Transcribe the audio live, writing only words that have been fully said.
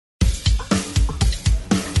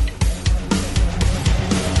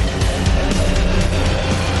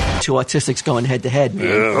two autistics going head to head, man.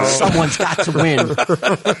 Yeah. Someone's got to win.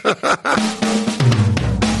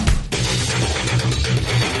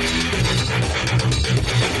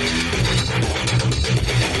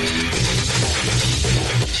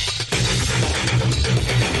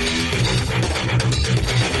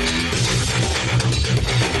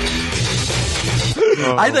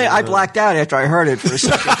 I think I blacked out after I heard it for a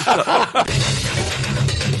second.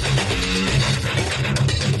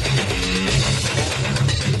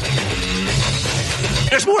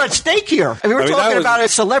 There's more at stake here. I mean, we're talking about a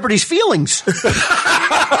celebrity's feelings.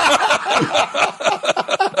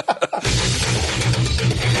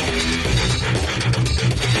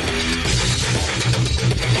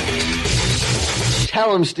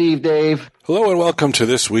 Tell him, Steve Dave. Hello and welcome to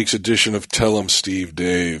this week's edition of Tell him, Steve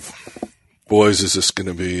Dave. Boys, is this going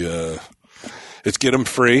to be, it's get him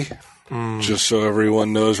free, just so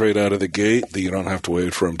everyone knows right out of the gate that you don't have to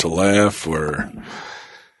wait for him to laugh or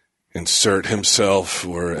insert himself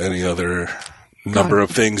or any other number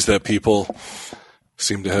of things that people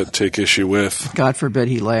seem to take issue with. God forbid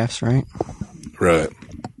he laughs, right? Right.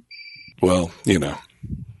 Well, you know.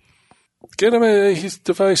 Get him he's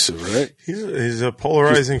divisive, right? He's a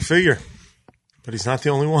polarizing figure. But he's not the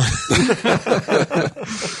only one.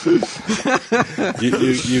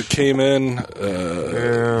 you came in,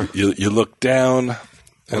 you looked down,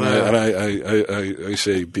 and I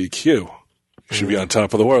say, BQ. You should be on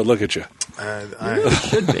top of the world. Look at you.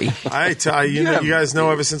 Should be. I tell you, you guys know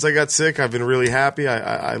ever since I got sick, I've been really happy.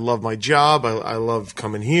 I love my job. I love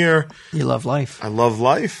coming here. You love life. I love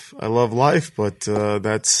life, but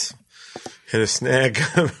that's hit a snag,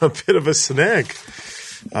 a bit of a snag.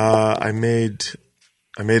 I made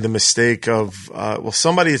the mistake of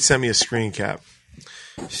somebody had sent me a screen cap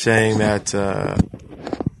saying that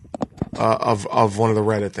of one of the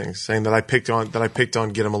Reddit things, saying that I picked on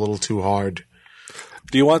Get Him a little too hard.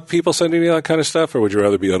 Do you want people sending you that kind of stuff, or would you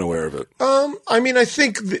rather be unaware of it? I mean, I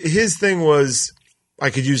think his thing was I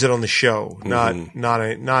could use it on the show, not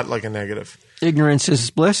like a negative. Ignorance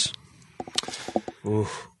is bliss.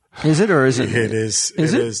 Oof. Is it or is it? It is.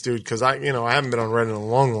 It is, dude. Because I haven't been on Reddit in a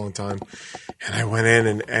long, long time, and I went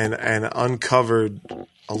in and uncovered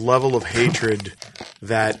a level of hatred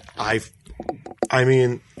that I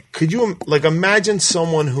mean, could you imagine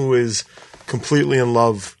someone who is completely in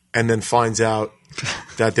love and then finds out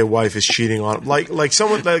that their wife is cheating on him? Like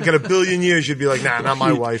someone like in a billion years, you'd be like, nah, not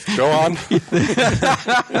my wife. Go on.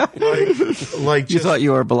 You thought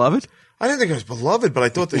you were beloved? I didn't think I was beloved, but I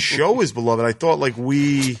thought the show was beloved. I thought I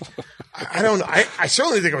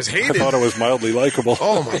certainly think I was hated. I thought it was mildly likable.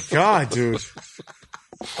 Oh my God, dude.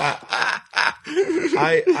 I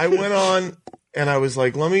went on and I was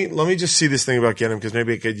like, let me just see this thing about Get Him because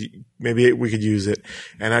maybe we could use it.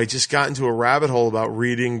 And I just got into a rabbit hole about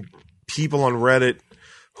reading people on Reddit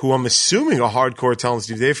who I'm assuming are hardcore Tell Him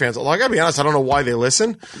Steve Dave fans. Although I gotta be honest, I don't know why they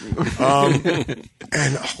listen.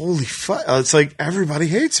 And holy fuck, it's like everybody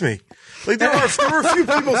hates me. Like there were a few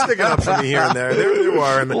people sticking up for me here and there. There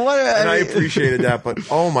were, and I appreciated that. But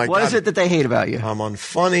oh my God, what is it that they hate about you? I'm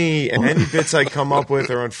unfunny, and any bits I come up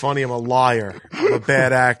with are unfunny. I'm a liar. I'm a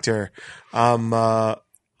bad actor. I'm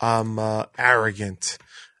arrogant.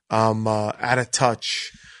 I'm out of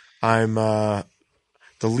touch. I'm the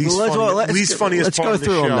least funniest part of the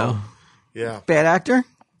show. Let's go through them, though. Yeah, bad actor.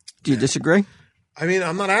 Do you disagree? I mean,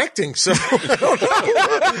 I'm not acting, so I don't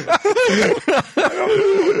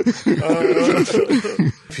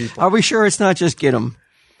know. Are we sure it's not just Get Him?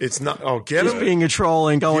 It's not. Oh, Get Him being a troll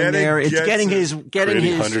and going there. It's getting his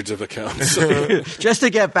hundreds of accounts just to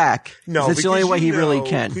get back. No, it's the only way he really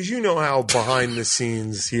can. Because you know how behind the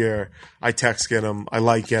scenes here, I text Get Him. I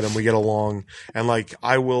like Get Him. We get along, and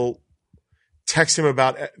I will text him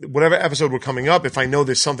about whatever episode we're coming up. If I know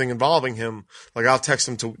there's something involving him, I'll text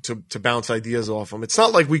him to bounce ideas off him. It's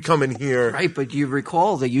not like we come in here. Right, but you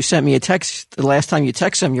recall that you sent me a text the last time you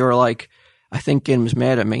texted him. You were like, I think Gim's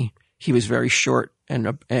mad at me. He was very short and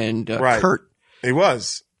right. Curt. He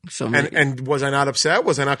was. So and was I not upset?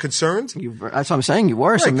 Was I not concerned? That's what I'm saying. You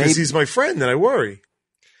were. Right, so because he's my friend and I worry.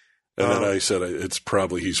 And then I said, it's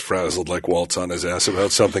probably he's frazzled like Walt's on his ass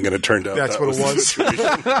about something, and it turned out that's what it was.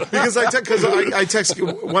 Because I text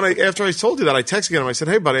after I told you that, I texted him. I said,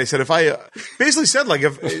 hey, buddy, I said, if I basically said, I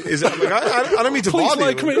don't mean to bother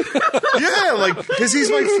you. Me. Yeah, because he's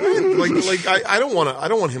my friend. I don't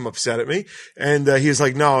want him upset at me. And he's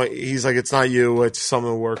like, no, he's like, it's not you, it's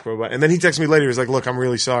someone at work. And then he texted me later. He's like, look, I'm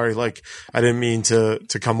really sorry. I didn't mean to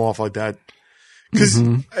come off like that. Because,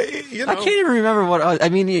 I can't even remember what,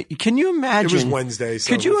 can you imagine? It was Wednesday.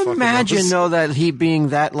 So could you imagine, though, that he being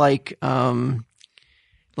that,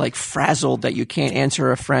 like frazzled that you can't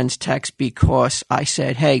answer a friend's text because I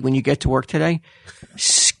said, hey, when you get to work today,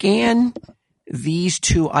 scan these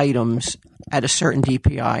 2 items at a certain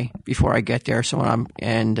DPI before I get there. So when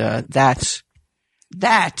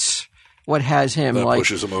that's what has him That like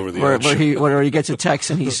pushes him over the edge. where he gets a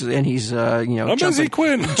text and he's I'm busy,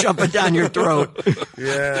 Quinn. jumping down your throat.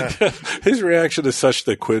 Yeah. His reaction is such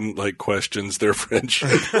that Quinn like questions their friendship.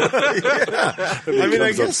 I mean,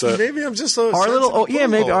 I guess maybe I'm just so.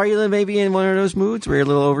 Are you maybe in one of those moods where you're a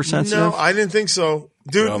little oversensitive? No, I didn't think so,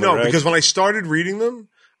 dude. You're on No, the rag? because when I started reading them,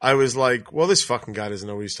 I was like, well, this fucking guy doesn't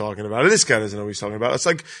know what he's talking about. Or this guy doesn't know what he's talking about. It's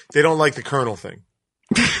like they don't like the Colonel thing.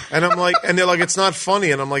 And I'm like, and they're like, it's not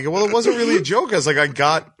funny. And I'm like, well, it wasn't really a joke. I was like, I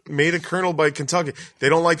got made a Colonel by Kentucky. They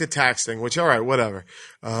don't like the tax thing, which, all right, whatever.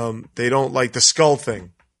 They don't like the skull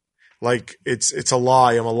thing. Like, it's a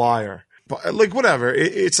lie. I'm a liar. But like, whatever.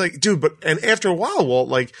 It's like, dude, and after a while, Walt,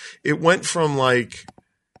 like, it went from like,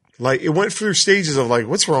 it went through stages of like,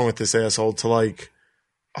 what's wrong with this asshole to like,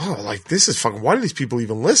 oh, like this is fucking, why do these people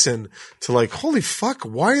even listen? To like, holy fuck,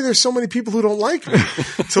 why are there so many people who don't like me?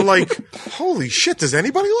 To like, holy shit, does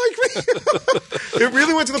anybody like me? It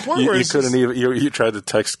really went to the point where you couldn't even, you tried to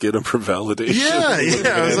text get him for validation.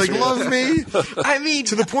 Yeah. I was like, love me. I mean,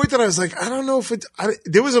 to the point that I was like, I don't know if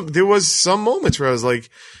there was some moments where I was like,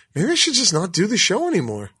 maybe I should just not do the show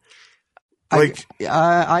anymore. Like,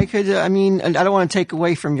 I could. I mean, I don't want to take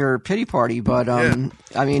away from your pity party, but I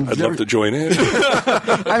mean, I'd love to join in.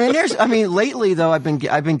 I mean, lately though, I've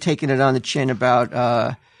been taking it on the chin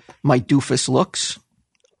about my doofus looks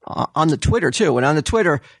on the Twitter too, and on the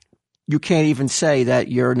Twitter, you can't even say that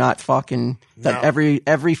you're not fucking that. No.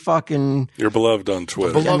 Every fucking You're beloved on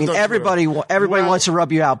Twitter. I mean, everybody wants to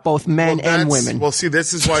rub you out, both men and women. Well, see,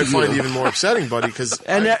 this is why I find it even more upsetting, buddy. Because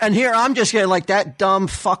and here I'm just getting like that dumb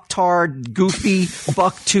fucktard, goofy,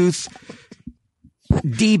 bucktooth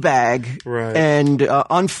d-bag Right. and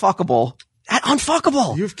unfuckable.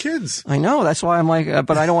 Unfuckable. you have kids. I know. That's why I'm like,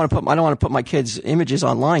 but I don't want to put my kids' images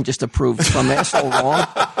online just to prove some asshole wrong.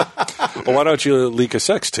 Well, why don't you leak a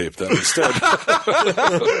sex tape then instead?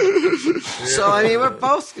 So I mean, we're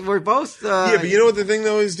both. Yeah, but you know what the thing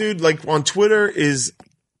though is, dude? Like on Twitter is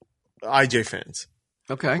IJ fans.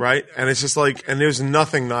 Okay. Right? And it's just like, and there's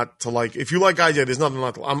nothing not to like. If you like IJ, there's nothing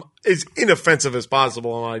not to like. It's inoffensive as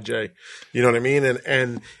possible on IJ. You know what I mean?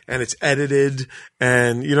 And it's edited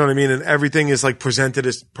and you know what I mean? And everything is like presented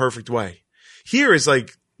as perfect way. Here is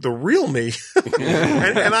like the real me.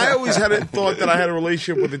 and I always had a thought that I had a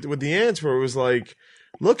relationship with the ants where it was like,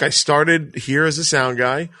 look, I started here as a sound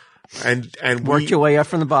guy. And Work your way up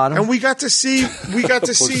from the bottom. And we got to see Pull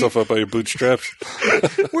yourself up by your bootstraps.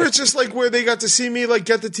 where it's just like where they got to see me like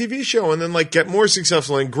get the TV show and then like get more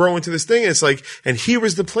successful and grow into this thing. It's like, and here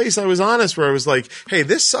was the place I was honest where I was like, hey,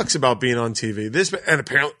 this sucks about being on TV. And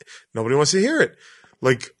apparently nobody wants to hear it.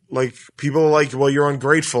 Like people are like, well, you're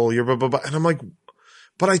ungrateful. You're blah, blah, blah. And I'm like,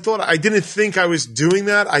 but I didn't think I was doing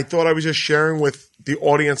that. I thought I was just sharing with the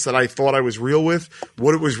audience that I thought I was real with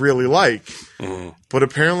what it was really like. Mm-hmm. But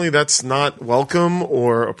apparently that's not welcome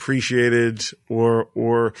or appreciated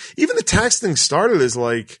or even the tax thing started as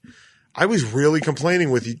like, I was really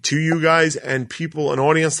complaining to you guys and people, an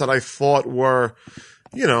audience that I thought were,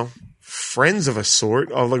 you know, friends of a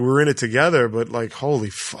sort of like we were in it together, but like,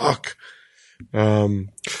 holy fuck. Well,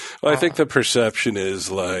 I think the perception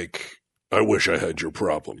is like, I wish I had your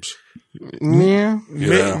problems. Yeah.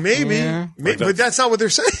 Maybe. Yeah. But that's not what they're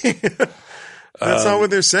saying. That's not what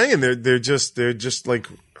they're saying. They're just like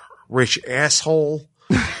rich asshole,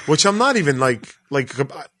 which I'm not even like,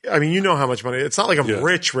 I mean, you know how much money, it's not like I'm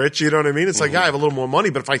rich, you know what I mean? It's like, I have a little more money,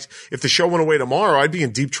 but if the show went away tomorrow, I'd be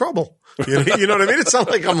in deep trouble. You know what I mean? It's not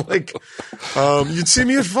like I'm like, you'd see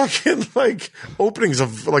me at fucking like openings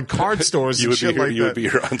of like card stores and shit like that. You would be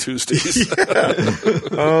here on Tuesdays.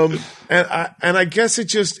 Yeah. And I guess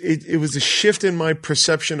it was a shift in my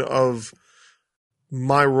perception of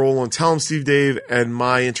my role on Tell 'em Steve Dave and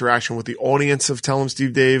my interaction with the audience of Tell 'em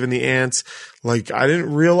Steve Dave and the ants. Like, I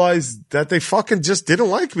didn't realize that they fucking just didn't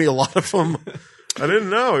like me. A lot of them. I didn't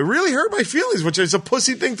know. It really hurt my feelings, which is a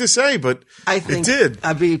pussy thing to say, but I think it did.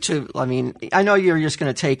 I mean, I know you're just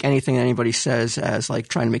going to take anything anybody says as like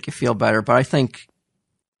trying to make you feel better, but I think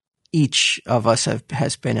each of us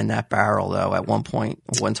has been in that barrel though at one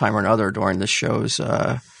time or another during the show's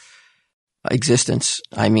existence.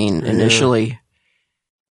 I mean, initially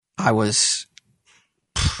I was,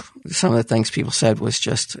 some of the things people said was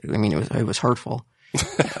just, I mean, it was hurtful.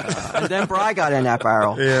 and then Bri got in that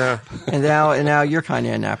barrel. Yeah. And now you're kind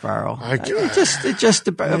of in that barrel. It just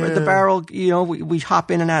the barrel. You know, we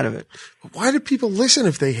hop in and out of it. Why do people listen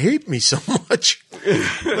if they hate me so much?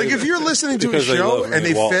 Like if you're listening to Because a they show love me, and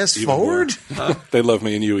they Walt, fast even forward, They love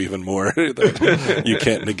me and you even more. You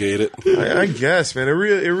can't negate it. I guess, man, it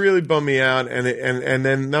really bummed me out. And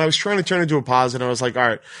then I was trying to turn it into a positive. I was like, all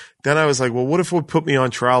right. Then I was like, well, what if it would put me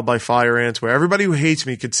on trial by fire ants where everybody who hates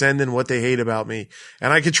me could send in what they hate about me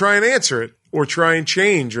and I could try and answer it or try and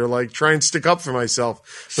change or like try and stick up for myself.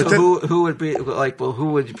 But So then, who would be like? Well,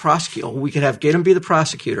 who would prosecute? We could have Gidim be the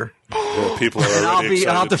prosecutor, Well, people are and already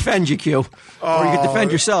I'll excited. defend you, Q, or you could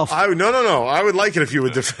defend yourself. No. I would like it if you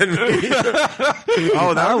would defend me.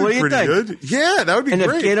 Oh, that What would do be you pretty think? good. Yeah, that would be And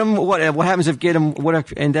great. if Gidim, what happens if Gidim?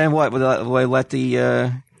 What? And then what? Will I let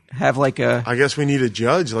the have like a? I guess we need a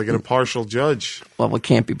judge, like an impartial judge. Well, it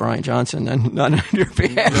can't be Brian Johnson then, not on your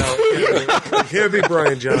behalf. It can't be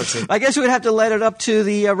Brian Johnson. I guess we'd have to let it up to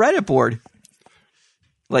the Reddit board.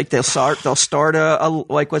 Like they'll start a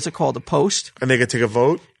like what's it called, a post, And they could take a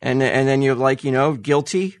vote. and then you're like, you know,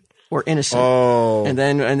 guilty or innocent, Oh, and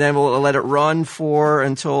then we'll let it run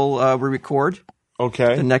until we record the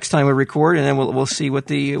okay. next time we record, and then we'll see what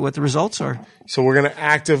the results are. So we're going to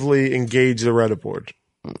actively engage the Reddit board.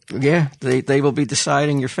 Yeah, they will be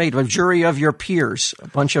deciding your fate. A jury of your peers, a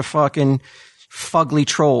bunch of fucking fugly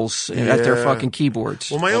trolls at their Yeah. fucking keyboards.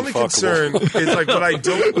 Well, my only Unfuckable. concern is like what I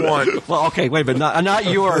don't want. Well, okay, wait, but not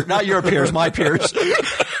your peers, my peers.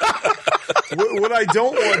 What I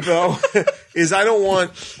don't want though is I don't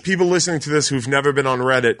want people listening to this who've never been on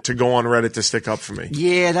Reddit to go on Reddit to stick up for me.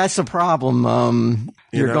 Yeah, that's the problem.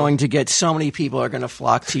 You're know? going to get so many people are going to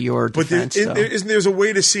flock to your But defense. so. there's a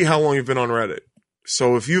way to see how long you've been on Reddit.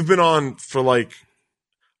 So if you've been on for like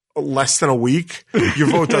less than a week, your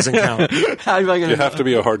vote doesn't count. How am I going You have to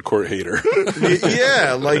be a hardcore hater.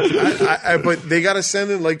 Yeah, like I but they got to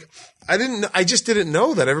send in like I just didn't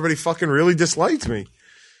know that everybody fucking really disliked me.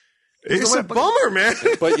 It's a bummer, man.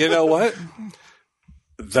 But you know what?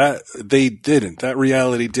 That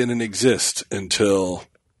reality didn't exist until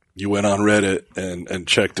you went on Reddit and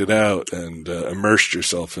checked it out and immersed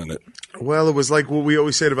yourself in it. Well, it was like what we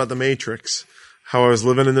always said about the Matrix. How I was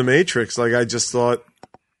living in the Matrix. Like I just thought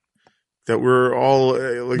that we're all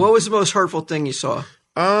like. What was the most hurtful thing you saw?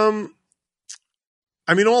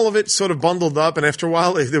 I mean, all of it sort of bundled up, and after a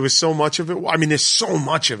while, there was so much of it. I mean, there's so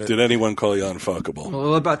much of it. Did anyone call you unfuckable? Well,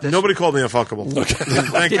 what about this? Nobody called me unfuckable.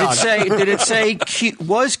 Thank Did God. it say Q,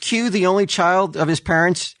 was Q the only child of his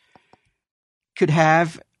parents could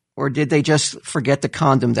have, or did they just forget the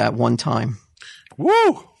condom that one time?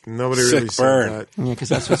 Woo! Nobody Sick really said burn. that. Yeah, because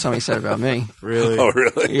that's what somebody said about me. Really? Oh,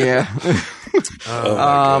 really? Yeah.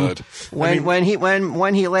 Oh, my God.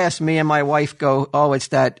 When he laughs, me and my wife go, "Oh, it's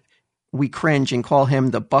that." We cringe and call him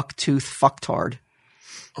the bucktooth fucktard.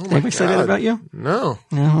 Oh Did my anybody say that God. about you? No.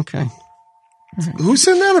 No, okay. Who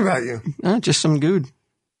said that about you? No, just some dude,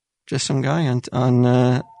 just some guy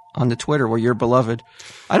on the Twitter where you're beloved.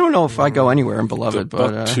 I don't know if I go anywhere in beloved,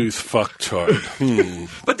 but Bucktooth fucktard.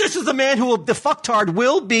 but this is the man who will, the fucktard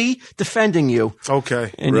will be defending you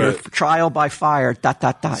Okay. in your Right. trial by fire. ...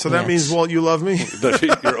 So that means, Walt, you love me?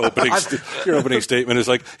 Your opening statement is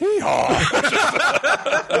like,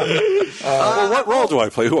 well, what role do I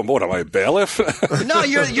play? What am I, a bailiff? no,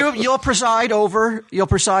 you'll preside over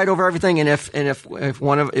everything, and if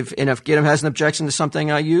Gidim has an objection to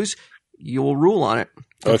something I use, you will rule on it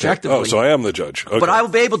objectively. Oh, so I am the judge. Okay. But I will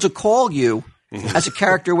be able to call you as a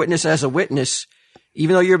character witness, as a witness,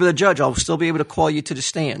 even though you're the judge. I'll still be able to call you to the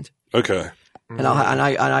stand, Okay. and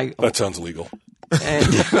I That sounds legal.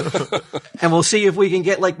 and we'll see if we can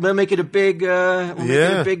get we'll make it a big make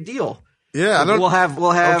it a big deal. Yeah, I don't.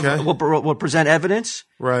 Okay. We'll present evidence.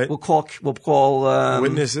 Right. We'll call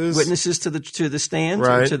Witnesses to the stand.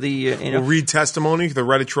 Right. To the We'll read testimony. The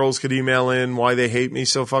Reddit trolls could email in why they hate me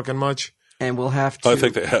so fucking much. and we'll have to. I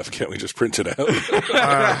think they have. Can't we just print it out?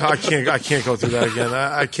 I can't go through that again.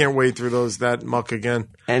 I can't wade through that muck again.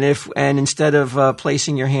 And instead of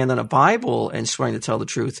placing your hand on a Bible and swearing to tell the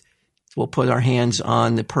truth, we'll put our hands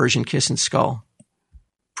on the Persian kiss and skull.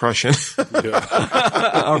 Prussian.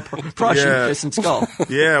 Or Prussian Yeah. kiss and skull.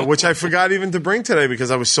 Yeah, which I forgot even to bring today because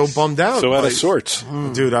I was so bummed out. So out Like, of sorts.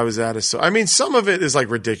 Dude, I was out of sorts. I mean, some of it is like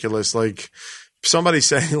ridiculous. Like somebody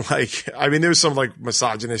saying there's some like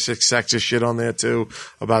misogynistic, sexist shit on there too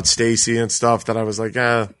about Stacy and stuff that I was like,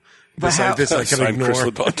 this I can Signed Chris ignore.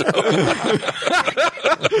 Lepanto.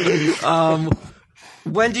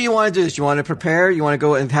 When do you want to do this? Do you want to prepare? You want to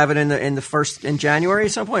go and have it in January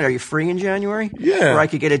at some point? Are you free in January? Yeah. Or I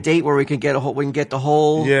could get a date where we can get the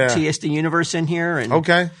whole Yeah. TSD universe in here and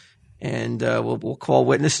Okay. and we'll call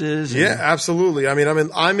witnesses. Yeah, absolutely. I mean,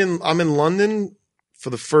 I'm in London for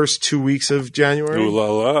the first 2 weeks of January. Ooh la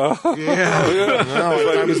la. Yeah,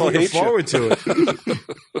 no, I was looking forward to it.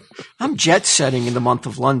 I'm jet setting in the month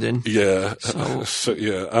of London. Yeah. So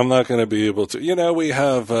yeah, I'm not going to be able to. You know, we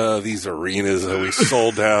have these arenas that we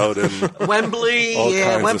sold out and Wembley. all Yeah,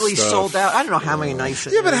 kinds of Wembley stuff. sold out. I don't know how many nights.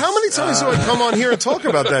 Yeah, but how many times do I come on here and talk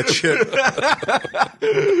about that shit?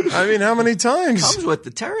 I mean, how many times? It comes with the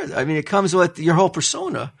terror. I mean, it comes with your whole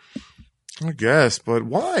persona. I guess, but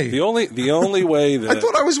why? the only way that I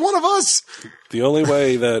thought I was one of us. the only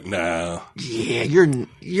way that Yeah,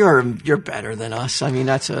 you're better than us. I mean,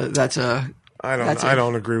 that's a. I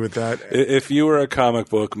don't agree with that. if you were a comic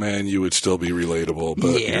book man, you would still be relatable,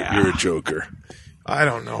 but Yeah. you're a Joker. I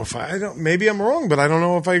don't know if I don't. Maybe I'm wrong, but I don't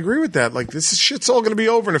know if I agree with that. Like this shit's all going to be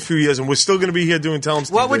over in a few years, and we're still going to be here doing Tell 'em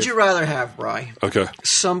Steve. What would you rather have, Bri? Okay.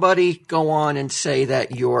 Somebody go on and say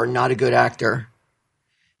that you're not a good actor,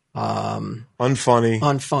 Unfunny,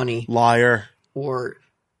 liar, liar. or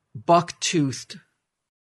buck-toothed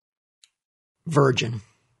virgin?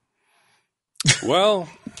 Well,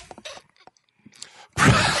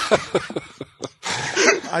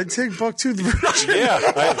 I'd take Bucktooth Virgin. yeah,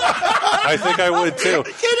 I think I would too.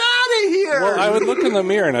 Get out of here! Well, I would look in the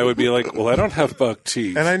mirror and I would be like, well, I don't have buck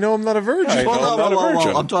teeth. And I know I'm not a virgin. I know I'm not a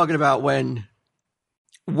virgin. I'm talking about when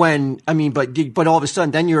I mean, but all of a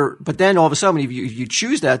sudden, then all of a sudden, if you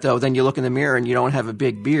choose that though, then you look in the mirror and you don't have a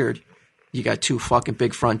big beard. You got two fucking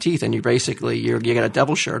big front teeth, and you got a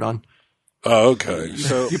devil shirt on. Oh, okay.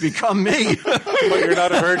 So You become me. but you're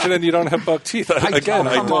not a virgin and you don't have buck teeth. Again,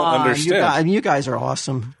 I Come don't on, understand. You guys are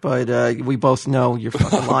awesome, but we both know you're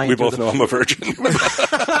fucking lying. We both know I'm a virgin.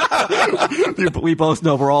 We both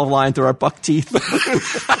know we're all lying through our buck teeth.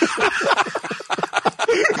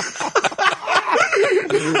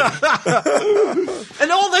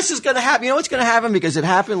 And all this is going to happen. You know what's going to happen? Because it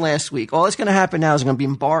happened last week. All that's going to happen now is going to be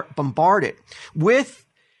bombarded with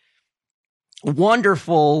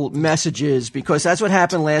wonderful messages, because that's what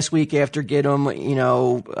happened last week after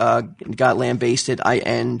Gidim, got lambasted.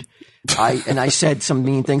 I said some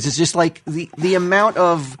mean things. It's just like the amount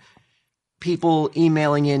of people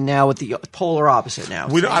emailing in now with the polar opposite now.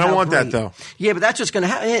 I don't want that, though. Yeah, but that's what's going to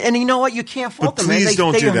happen. And you know what? You can't fault them. Please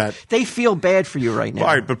don't do that. They feel bad for you right now. All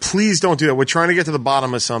right, but please don't do that. We're trying to get to the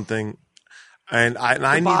bottom of something. And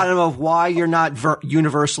I need bottom of why you're not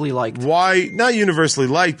universally liked why not universally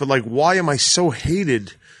liked, but like why am I so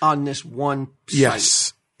hated on this one site?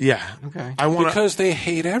 Yes, yeah. Okay. I want Because they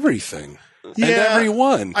hate everything. yeah, And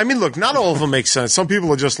everyone. I mean, look, not all of them make sense. Some people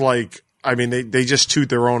are just like, I mean, they just toot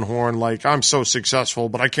their own horn. Like, I'm so successful,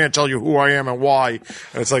 but I can't tell you who I am and why. And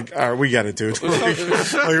it's like, all right, we get it, dude. Like,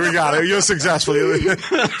 we got it. You're successful.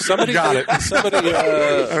 Somebody got it. Somebody,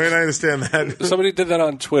 I mean, I understand that. somebody did that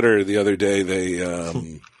on Twitter the other day.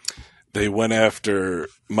 They went after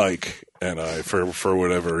Mike and I for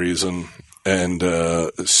whatever reason, and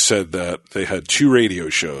said that they had 2 radio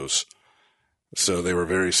shows, so they were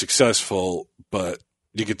very successful. But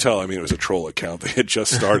you could tell, I mean, it was a troll account. They had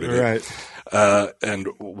just started it. Right. And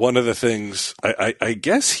one of the things, I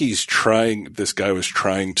guess this guy was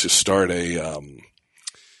trying to start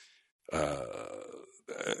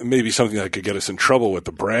maybe something that could get us in trouble with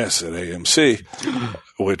the brass at AMC,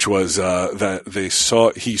 which was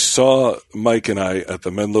that he saw Mike and I at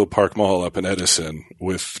the Menlo Park Mall up in Edison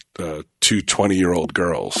with 2 20-year-old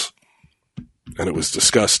girls. And it was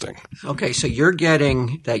disgusting. Okay, so you're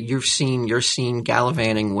getting that you're seen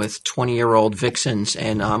gallivanting with 20-year-old vixens,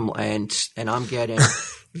 and I'm getting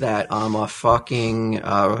that I'm a fucking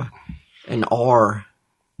an R,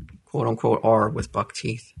 quote unquote R with buck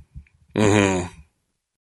teeth. Mm-hmm.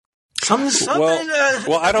 Something.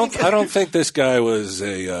 Well, I don't think this guy was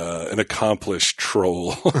an accomplished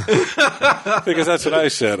troll, because that's what I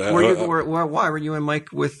said. Why were you and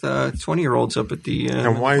Mike with 20-year-olds up at the?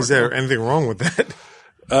 And why is there anything wrong with that?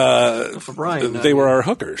 For Brian, they were our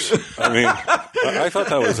hookers. I mean, I thought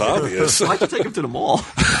that was obvious. Why'd you take him to the mall?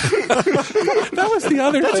 That was the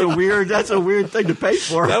other thing. That's a weird thing to pay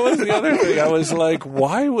for. That was the other thing. I was like,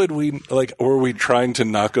 why would we, were we trying to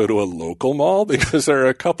not go to a local mall? Because there are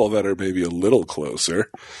a couple that are maybe a little closer,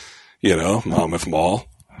 Monmouth Mall.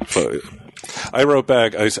 But I wrote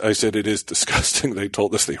back, I said, it is disgusting. They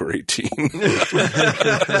told us they were 18.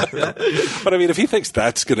 But I mean, if he thinks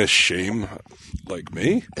that's going to shame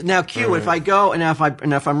me. Now, Q, if I go and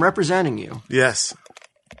if I'm representing you. Yes.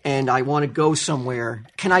 And I want to go somewhere.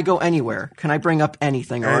 Can I go anywhere? Can I bring up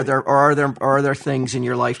anything? Or are there things in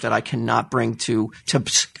your life that I cannot bring to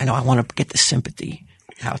I know I want to get the sympathy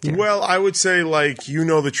out there. Well, I would say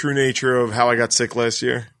the true nature of how I got sick last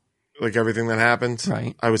year. like everything that happened.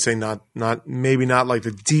 Right. I would say maybe not like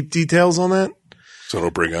the deep details on that. So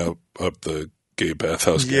it'll bring up the gay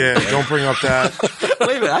bathhouse. Yeah, don't bring up that.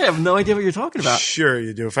 Wait a minute, I have no idea what you're talking about. Sure,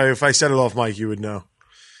 you do. If I said it off mic, you would know.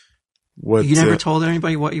 What You never told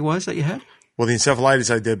anybody what it was that you had? Well, the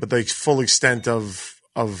encephalitis I did, but the full extent of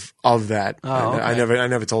that, Oh, okay. I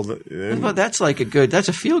never told it. But that's like that's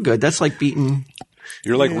a feel good. That's like beating.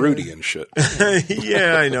 You're like Rudy and shit.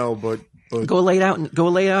 Yeah, I know, but Go lay it out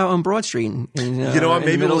on Broad Street. And, you know what?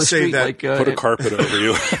 Maybe we'll save that. Put a carpet over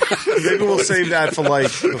you. Maybe we'll save that for like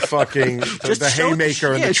the fucking the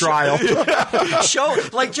haymaker and the trial. Show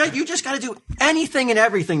like you just got to do anything and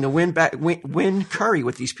everything to win Curry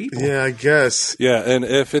with these people. Yeah, I guess. Yeah, and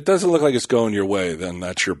if it doesn't look like it's going your way, then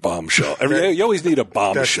that's your bombshell. You always need a That's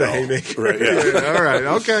bombshell. the haymaker. Right, yeah. Yeah, all right.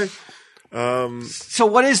 Okay. So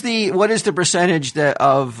what is the percentage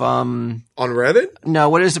of On Reddit? no?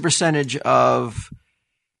 What is the percentage of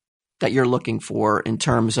that you're looking for in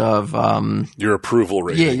terms of Your approval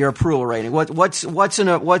rating. your approval rating? What's a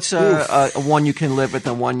one you can live with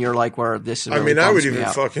and one you're like where this really I mean, I would bums me even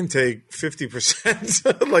out? fucking take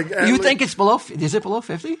 50%. Like You think it's below? Is it below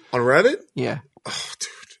 50? on Reddit? Yeah, Oh, dude,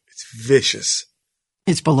 it's vicious.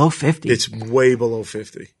 it's below 50. It's way below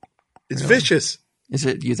 50. It's vicious. Is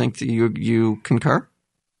it? You think that you concur?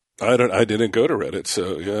 I didn't go to Reddit,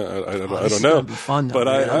 so yeah, I This don't is know. gonna be fun, though, but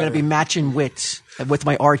man. I'm going to be matching wits with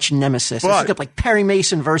my arch nemesis. This is But- like Perry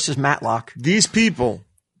Mason versus Matlock. These people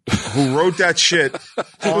who wrote that shit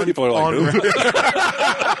on, people are like,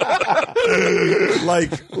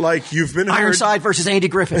 on like you've been heard. Ironside versus Andy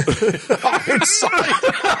Griffith.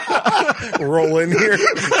 Roll in here.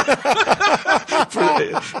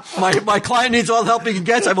 my client needs all the help he can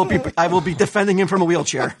get. I will be defending him from a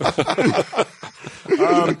wheelchair.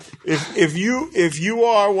 If you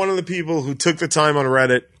are one of the people who took the time on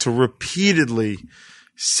Reddit to repeatedly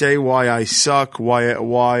say why I suck, why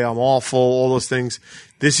I'm awful, all those things,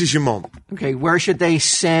 this is your moment. Okay, where should they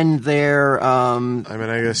send their I mean,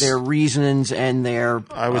 I guess their reasons and their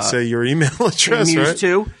I would say your email address, news right?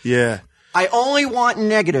 too? Yeah. I only want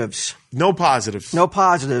negatives, No positives. no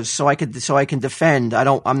positives, so I can defend.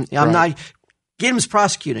 I'm not. Giddim's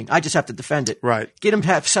prosecuting. I just have to defend it. Right. Giddim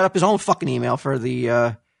have set up his own fucking email for the.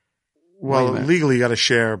 Wait Well, a minute. legally, you got to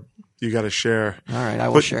share. You got to share. All right, I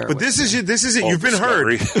will share. But this is it. This is it. You've been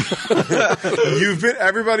Discovery. heard. You've been.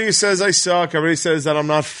 Everybody who says I suck. Everybody says that I'm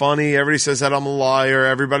not funny. Everybody says that I'm a liar.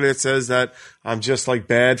 Everybody that says that I'm just like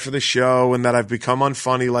bad for the show and that I've become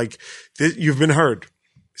unfunny. Like you've been heard.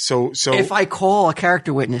 So If I call a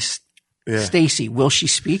character witness, yeah. Stacy, will she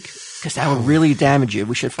speak? Because that would really damage you.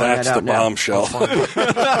 We should find That's that out the now. bombshell.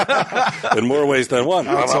 In more ways than one.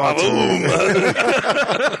 I'll talk to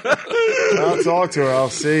her. I'll talk to her. I'll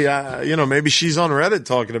see. Maybe she's on Reddit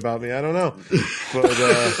talking about me. I don't know. But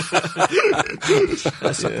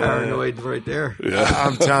That's a paranoid right there.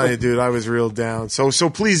 I'm telling you, dude, I was real down. So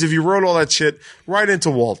please, if you wrote all that shit, write into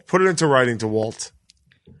Walt. Put it into writing to Walt.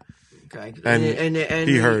 Okay, And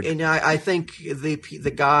he heard. And I think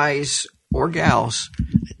the guys or gals,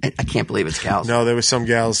 I can't believe it's gals. No, there were some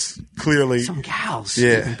gals clearly. Some gals,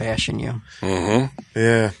 Yeah. even bashing you.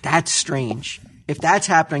 Yeah. That's strange. If that's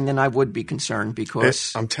happening, then I would be concerned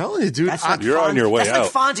because I'm telling you, dude. that's like You're on your way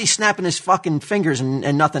that's like Fonzie snapping his fucking fingers and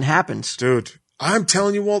nothing happens. Dude, I'm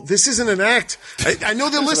telling you, Walt, this isn't an act. I know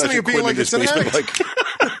they're listening and being like, it's an act.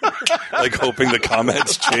 Like hoping the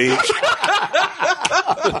comments change.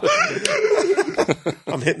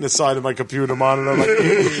 I'm hitting the side of my computer monitor. Like,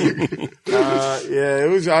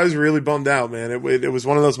 I was really bummed out, man. It was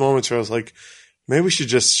one of those moments where I was like, maybe we should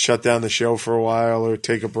just shut down the show for a while or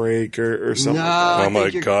take a break or something. No, Oh I my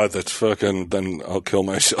think you're- God, that's fucking. Then I'll kill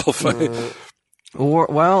myself.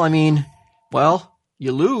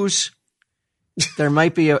 You lose. There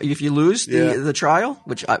might be if you lose the trial,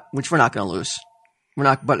 which we're not going to lose. We're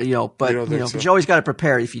not, but You don't think so? but you always got to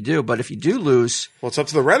prepare if you do. But if you do lose, Well, it's up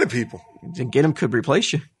to the Reddit people. then Gidim could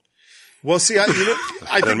replace you. Well, see, I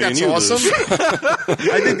think mean that's you awesome. lose.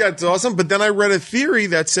 I think that's awesome. But then I read a theory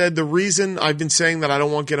that said the reason I've been saying that I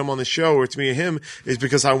don't want to get him on the show, or it's me or him, is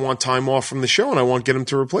because I want time off from the show and I want to get him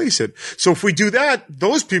to replace it. So if we do that,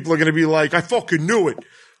 those people are going to be like, I fucking knew it.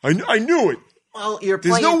 I knew it. Well, you're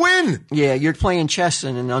There's playing, no win. Yeah, you're playing chess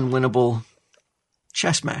in an unwinnable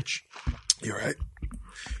chess match. You're right.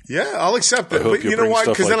 Yeah, I'll accept it. hope But you you know bring why?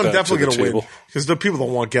 stuff Because then like I'm that definitely to the going to win. table. Because the people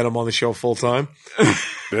don't want to get him on the show full time.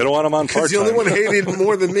 They don't want him on part Because the only one hating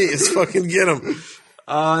more than me is fucking get him.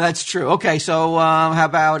 That's true. Okay, so how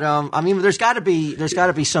about? There's got to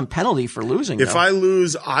be some penalty for losing. If though. I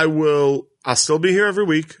lose, I'll still be here every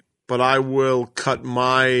week, but I will cut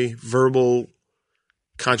my verbal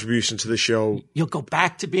contribution to the show. You'll go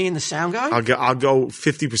back to being the sound guy? I'll go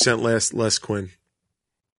 50% less Quinn.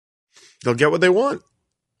 They'll get what they want.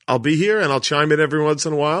 I'll be here and I'll chime in every once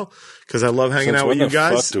in a while because I love hanging out with you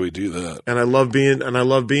guys. When the fuck do we do that? And I love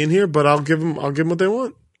being here, but I'll give them what they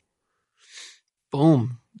want.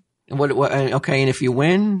 Boom. And what okay, and if you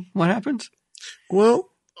win, what happens? Well,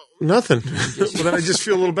 nothing. But then I just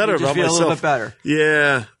feel a little better about myself. A little bit better.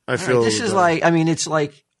 Yeah, I feel. This is like, I mean, it's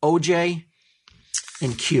like OJ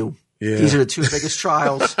and Q. Yeah. These are the two biggest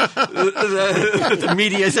trials the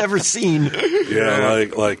media has ever seen. Yeah,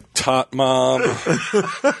 like Tot Mom.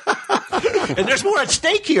 And there's more at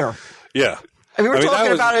stake here. Yeah. I mean, we're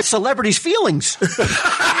talking about a celebrity's feelings.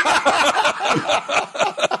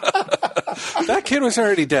 That kid was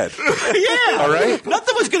already dead. Yeah. All right?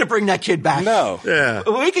 Nothing was going to bring that kid back. No. Yeah.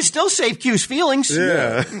 We can still save Q's feelings.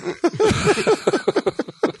 Yeah.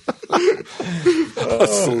 A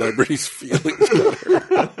celebrity's feelings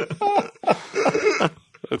better.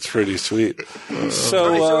 That's pretty sweet.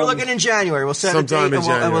 So we're looking in January. We'll set sometime a date in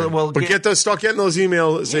January. But start getting those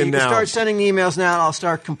emails in now. You can start sending the emails now, and I'll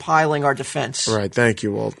start compiling our defense. All right. Thank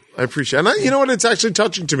you, Walt. I appreciate it. And you know what? It's actually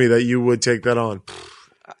touching to me that you would take that on.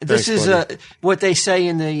 This is what they say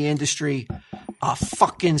in the industry, a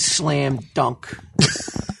fucking slam dunk.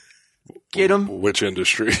 Get him? Which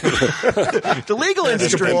industry? The legal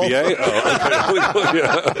industry. NBA? Oh,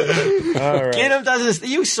 okay. Yeah. All right. Get him does this.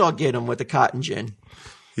 You saw Get him with the cotton gin.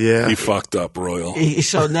 Yeah. He fucked up Royal.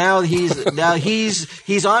 So now he's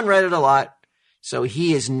on Reddit a lot. So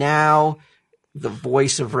he is now the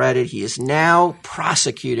voice of Reddit. He is now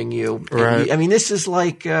prosecuting you. Right. I mean, this is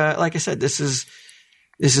like I said, this is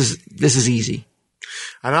easy.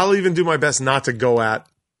 And I'll even do my best not to go at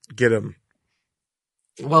Get him.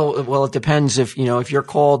 Well, it depends if you're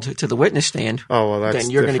called to the witness stand. Oh, well, that's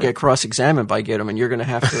then you're going to different. get cross-examined by Get him, and you're going to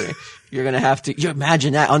have to. You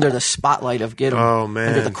imagine that under the spotlight of Get him. Oh man,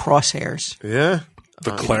 under the crosshairs. Yeah,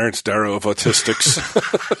 the Clarence Darrow of autistics.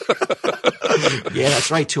 Yeah,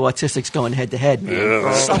 that's right. Two autistics going head to head, man.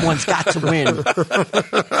 Yeah. Someone's got to win.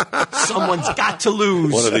 Someone's got to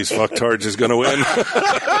lose. One of these fucktards is going to win.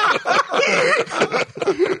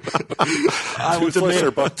 I will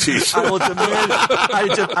demand. Buck teeth. I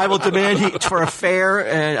will demand for a fair,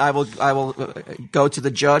 and I will go to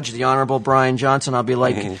the judge, the Honorable Brian Johnson. I'll be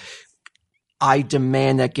like, I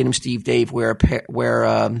demand that Get him Steve Dave wear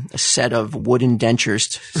a set of wooden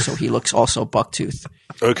dentures so he looks also bucktooth.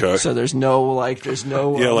 Okay. So there's no. Like those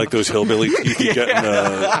hillbilly teeth you get in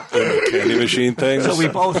the candy machine things. So we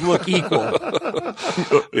both look equal.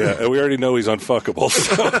 Yeah, and we already know he's unfuckable.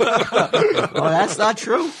 So. Oh, that's not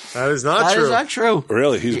true. that is not That true. is not true.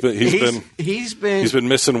 Really, he's been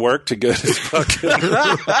missing work to get his fucking.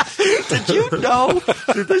 Did you know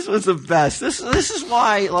that this was the best? This is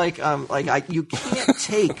why you can't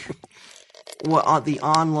take the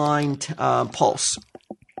online pulse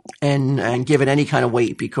and give it any kind of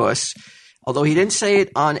weight, because although he didn't say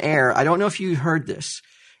it on air, I don't know if you heard this,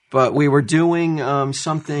 but we were doing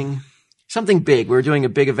something big. We were doing a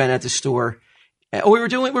big event at the store. We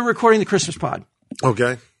were recording the Christmas pod.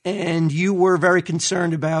 Okay. And you were very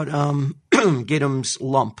concerned about Get him's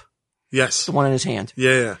lump, Yes. the one in his hand.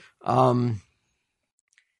 Yeah.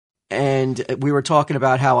 And we were talking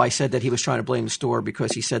about how I said that he was trying to blame the store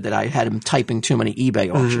because he said that I had him typing too many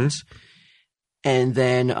eBay auctions. And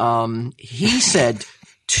then he said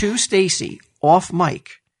to Stacy off mic,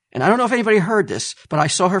 and I don't know if anybody heard this, but I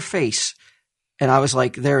saw her face, and I was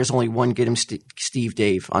like, there is only one Get him Steve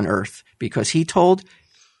Dave on earth, because he told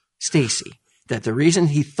Stacy that the reason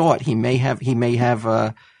he thought he may have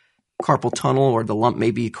carpal tunnel, or the lump may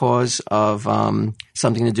be because of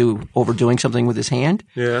something to do overdoing something with his hand.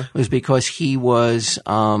 Yeah. Was because he was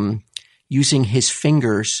using his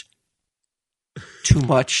fingers too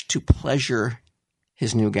much to pleasure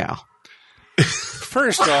his new gal.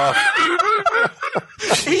 First off,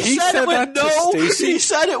 He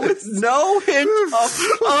said it with no hint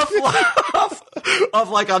of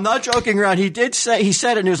like, I'm not joking around. He said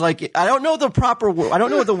it, and he was like, I don't know the proper word. I don't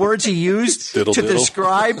know what the words he used to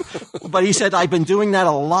describe, but he said, I've been doing that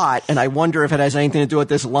a lot, and I wonder if it has anything to do with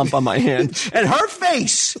this lump on my hand. And her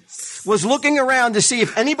face was looking around to see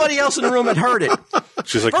if anybody else in the room had heard it.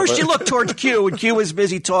 She's like, First, you looked towards Q, and Q was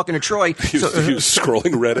busy talking to Troy. He was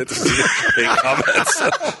scrolling Reddit to see any comments.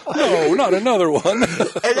 No, not another one.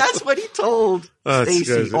 And that's what he told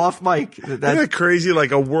Stacy off mic. Isn't that crazy?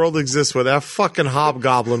 Like, a world exists where that fucking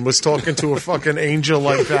hobgoblin was talking to a fucking angel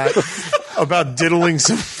like that about diddling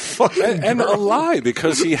some fucking and a lie,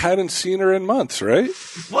 because he hadn't seen her in months, right?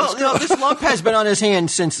 Well, this lump has been on his hand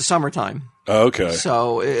since the summertime. Oh, okay.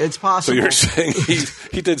 So it's So possible. you're saying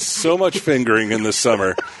he did so much fingering in the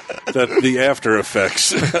summer that the after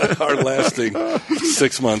effects are lasting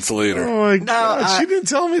 6 months later. Oh my God, she didn't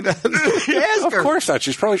tell me that. Ask Of her. course not.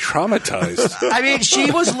 She's probably traumatized. I mean, she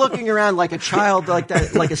was looking around like a child, like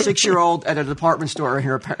that, like a 6-year-old at a department store,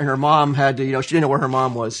 and her mom had to, she didn't know where her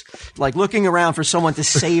mom was, like looking around for someone to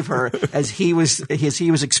save her as he was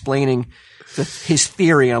explaining his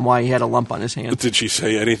theory on why he had a lump on his hand. Did she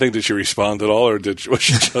say anything? Did she respond at all, or was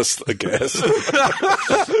she just aghast?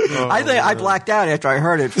 I think I blacked out after I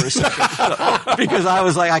heard it for a second because I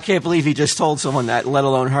was like, I can't believe he just told someone that, let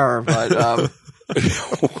alone her. But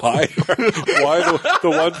Why? Why the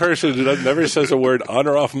one person who never says a word on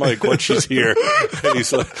or off mic when she's here, and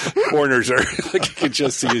he's like corners her, like you can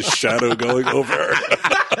just see his shadow going over her.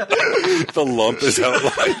 The lump is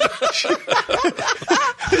outlined.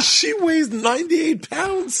 She weighs 98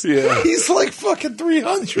 pounds. Yeah. He's like fucking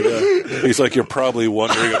 300. Yeah. He's like, you're probably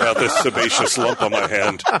wondering about this sebaceous lump on my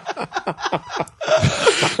hand.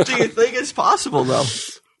 do you think it's possible though?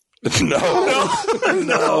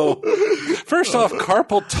 No. First off,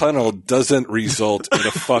 carpal tunnel doesn't result in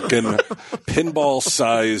a fucking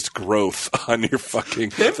pinball-sized growth on your fucking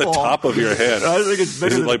the top of your head. I think it's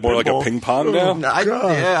bigger Is it than like more like a pinball. ping pong now?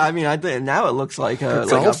 I think now it looks like a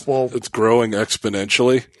It's growing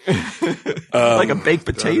exponentially. like a baked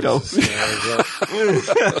potato.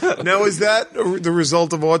 Now, is that the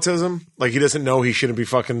result of autism? Like he doesn't know he shouldn't be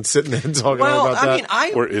fucking sitting there and talking Well, about that? I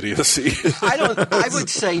mean, Or idiocy. I would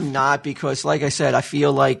say not because, like I said, I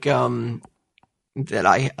feel like that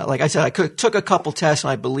I took a couple tests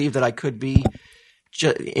and I believe that I could be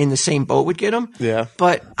in the same boat with get him. Yeah.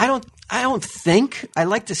 But I don't think I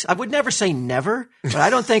would never say never, but I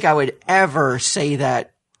don't think I would ever say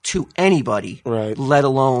that to anybody. Right. Let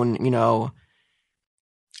alone,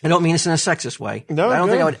 I don't mean this in a sexist way. No, I don't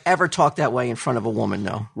no. think I would ever talk that way in front of a woman,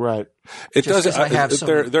 no. Right. It Just doesn't. 'cause I have some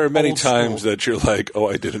There are many old times school. that you're like, "Oh,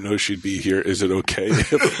 I didn't know she'd be here. Is it okay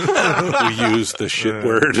if we use the shit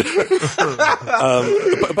word?"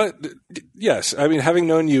 But yes, I mean, having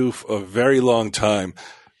known you for a very long time,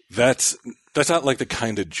 that's not like the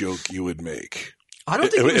kind of joke you would make. I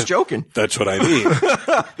don't think he was joking. That's what I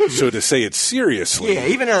mean. So to say it seriously, Yeah,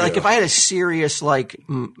 even if I had a serious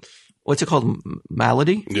what's it called,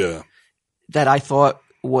 malady? yeah, That I thought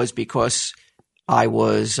was because I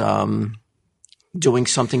was doing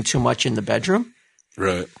something too much in the bedroom.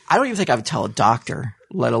 right. I don't even think I would tell a doctor,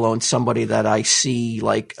 let alone somebody that I see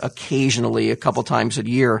like occasionally a couple times a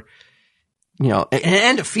year,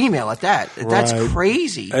 and a female at that. That's Right.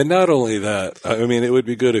 crazy. And not only that, I mean, it would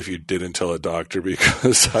be good if you didn't tell a doctor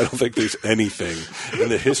because I don't think there's anything in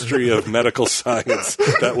the history of medical science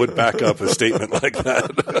that would back up a statement like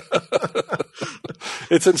that.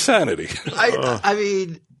 It's insanity. I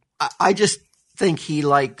mean, I just think he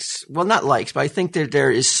not likes, but I think that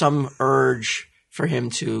there is some urge for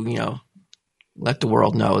him to, let the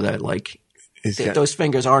world know that those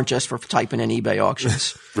fingers aren't just for typing in eBay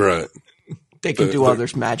auctions. Right. They can do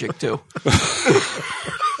others magic too.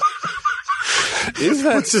 Is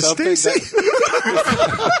that What's this, something Stacey? that,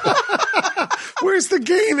 Where's the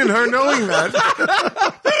gain in her knowing that?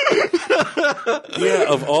 yeah,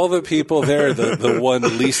 of all the people there, the one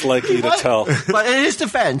least likely to tell. But in his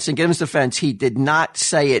defense, in Gibbons' defense, he did not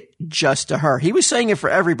say it just to her. He was saying it for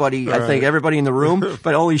everybody, I think, everybody in the room,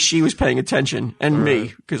 but only she was paying attention, and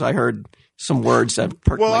me, because I heard some words that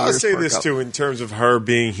perked Well, my I'll ears say perk this up. too, in terms of her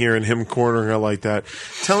being here and him cornering her like that.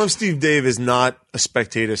 Tell him Steve Dave is not a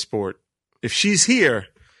spectator sport. If she's here,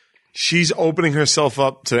 she's opening herself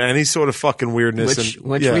up to any sort of fucking weirdness,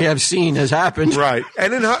 which we have seen has happened. right.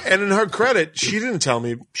 And in her credit, she didn't tell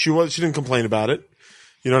me. She didn't complain about it.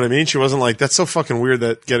 You know what I mean? She wasn't like, that's so fucking weird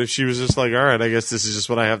that get it. She was just like, all right, I guess this is just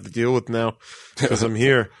what I have to deal with now because I'm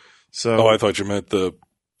here. So Oh, I thought you meant the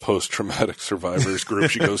post-traumatic survivors group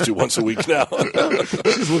she goes to once a week now.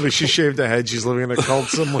 she shaved her head. She's living in a cult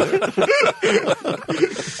somewhere.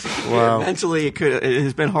 Wow. Mentally, it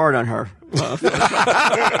has been hard on her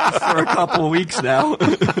for a couple of weeks now.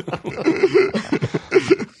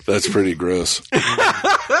 That's pretty gross.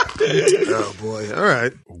 Oh boy. All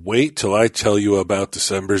right. Wait till I tell you about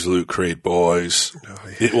December's Loot Crate, boys.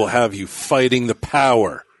 It will have you fighting the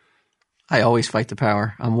power. I always fight the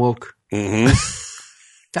power. I'm woke. Mm-hmm.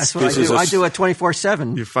 That's what This I is do. a- I do it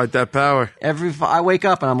 24/7. You fight that power. I wake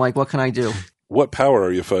up and I'm like, what can I do? What power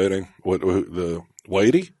are you fighting? What the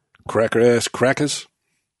Whitey? Cracker ass crackers?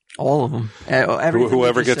 All of them. Everything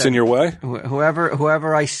Whoever you just gets said. in your way?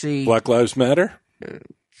 Whoever I see, Black Lives Matter?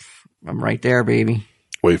 I'm right there, baby.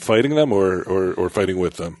 Wait, fighting them or fighting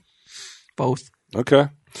with them? Both. Okay.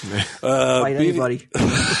 Fight anybody.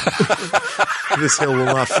 This hill will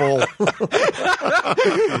not fall.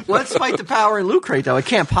 Let's fight the power in Loot Crate, though. It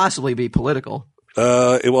can't possibly be political.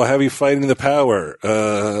 It will have you fighting the power.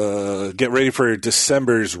 Get ready for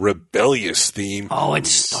December's rebellious theme. Oh, it's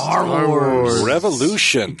Star Wars.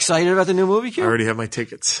 Revolution. Excited about the new movie, Q? I already have my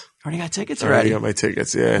tickets. Already got tickets I already already. got my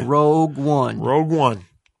tickets, yeah. Rogue One. Rogue One.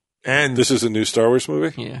 And This is a new Star Wars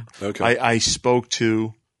movie? Yeah. Okay. I spoke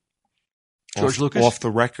to George Lucas? off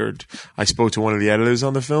the record. I spoke to one of the editors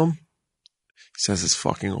on the film. He says it's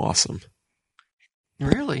fucking awesome.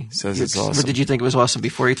 Really? Says it's awesome. But did you think it was awesome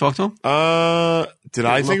before you talked to him? Did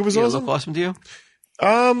I think it was Did awesome? It look awesome to you?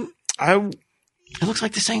 It looks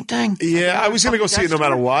like the same thing. I was gonna go see it no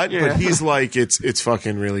matter what, Yeah. but he's like, it's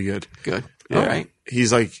fucking really good. Good. Yeah. All right.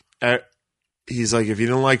 He's like, if you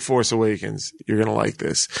don't like Force Awakens, you're gonna like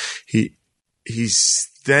this. He's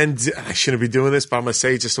then I shouldn't be doing this, but I'm gonna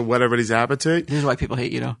say it just to whet everybody's appetite. This is why people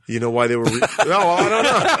hate you, though. You know why they were? No, I don't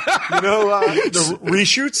know. You know the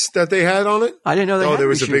reshoots that they had on it. I didn't know they had there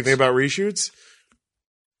was a big reshoots. thing about reshoots.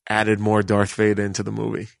 Added more Darth Vader into the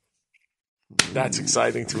movie. That's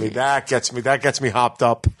exciting to me. That gets me hopped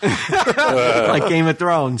up. Like Game of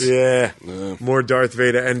Thrones. Yeah, more Darth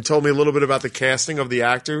Vader, and told me a little bit about the casting of the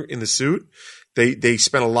actor in the suit. They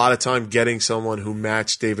spent a lot of time getting someone who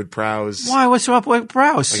matched David Prowse. Why? What's up with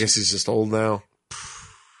Prowse? I guess he's just old now.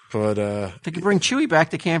 But They could bring Chewie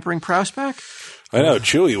back. They can't bring Prowse back? I know.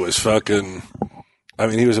 Chewie was fucking. I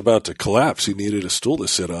mean, he was about to collapse. He needed a stool to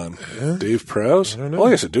sit on. Dave Prowse? All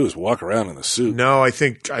he has to do is walk around in the suit. no, I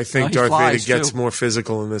think he Darth Vader flies, gets too. more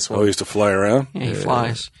physical in this Oh, one. he used to fly around? Yeah, he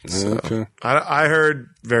flies. Okay. I heard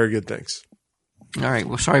very good things. All right.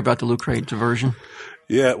 Well, sorry about the Loot Crate diversion.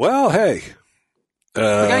 Yeah, well, hey. I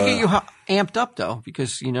gotta get you amped up, though,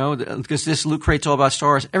 because, because this Loot Crate's all about Star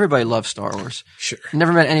Wars. Everybody loves Star Wars. Sure.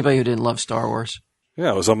 Never met anybody who didn't love Star Wars.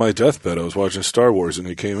 Yeah, I was on my deathbed. I was watching Star Wars, and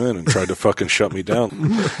he came in and tried to fucking shut me down.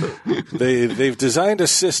 They've designed a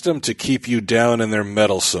system to keep you down, and they're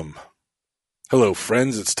meddlesome. Hello,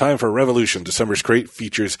 friends. It's time for Revolution. December's Crate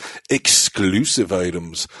features exclusive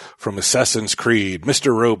items from Assassin's Creed,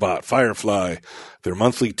 Mr. Robot, Firefly, their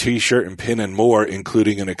monthly T-shirt and pin, and more,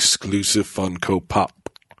 including an exclusive Funko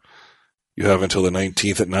Pop. You have until the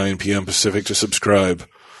 19th at 9 p.m. Pacific to subscribe.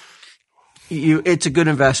 It's a good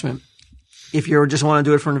investment. If you just want to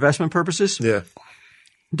do it for investment purposes, Yeah.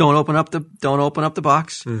 don't open up the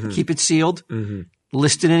box. Keep it sealed.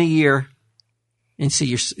 List it in a year, and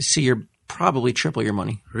see your probably triple your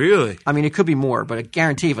money. Really? I mean, it could be more, but a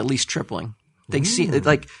guarantee of at least tripling. They see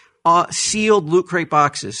sealed Loot Crate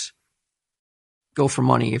boxes go for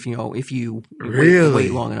money if you Really?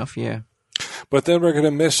 wait long enough. Yeah. But then we're going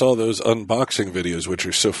to miss all those unboxing videos, which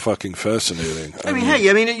are so fucking fascinating. I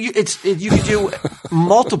mean, you could do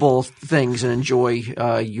multiple things and enjoy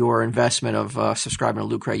your investment of subscribing to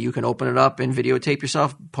Loot Crate. You can open it up and videotape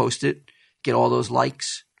yourself, post it, get all those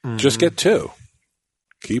likes. Just get two.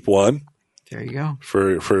 Keep one There you go.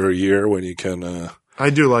 for a year when you can. I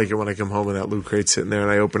do like it when I come home and that Loot Crate's sitting there and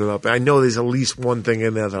I open it up. I know there's at least one thing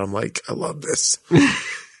in there that I'm like, I love this.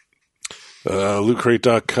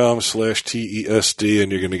 LootCrate.com/TESD,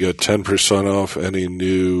 and you're going to get 10% off any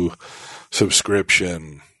new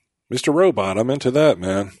subscription. Mr. Robot, I'm into that,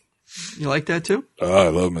 man. You like that too? Oh, I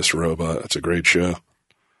love Mr. Robot. It's a great show.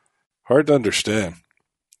 Hard to understand.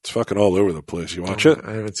 It's fucking all over the place. You watch it?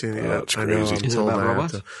 I haven't seen it Oh, yet. it's I know. crazy. I'm Is it told about I have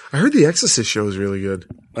robots? to. I heard the Exorcist show is really good.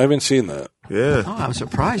 I haven't seen that. Yeah. Oh, I'm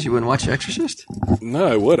surprised you wouldn't watch Exorcist. No,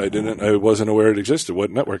 I would. I wasn't aware it existed. What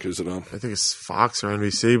network is it on? I think it's Fox or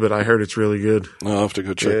NBC, but I heard it's really good. I'll have to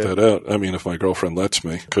go check that out. I mean, if my girlfriend lets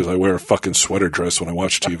me, because I wear a fucking sweater dress when I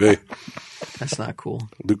watch TV. That's not cool.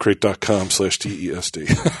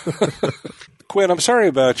 LootCrate.com/TESD. Quinn, I'm sorry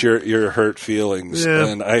about your hurt feelings. Yeah.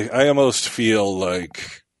 And I almost feel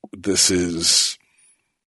like this is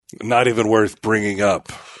not even worth bringing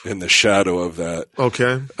up in the shadow of that.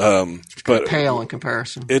 Okay. But Pale in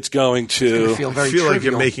comparison. it's going to Feel I very feel like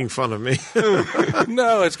you're trivial. making fun of me.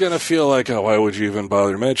 no, it's going to feel like, oh, why would you even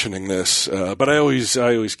bother mentioning this? But I always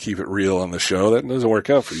keep it real on the show. That doesn't work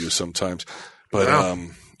out for you sometimes. But Wow.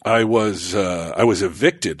 I was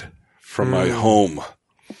evicted from my home.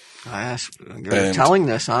 You're telling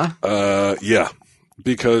this, huh? Yeah,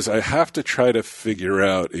 because I have to try to figure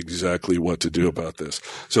out exactly what to do about this.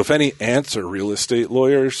 So if any aunts are real estate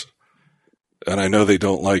lawyers, and I know they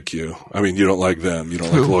don't like you. I mean, you don't like them. You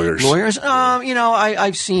don't like lawyers. Lawyers?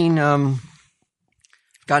 I've seen, gotten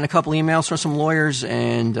a couple emails from some lawyers,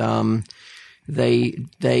 and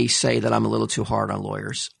they say that I'm a little too hard on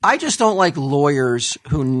lawyers. I just don't like lawyers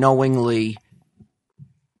who knowingly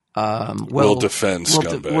will defend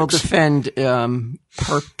scumbags. Will defend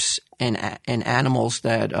perps and animals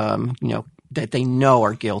that that they know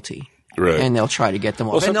are guilty, Right. and they'll try to get them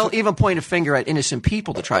off, and they'll even point a finger at innocent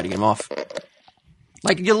people to try to get them off.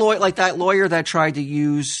 Like that lawyer that tried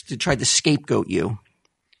to scapegoat you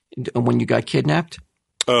when you got kidnapped.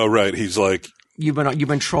 Oh, right. He's like, you've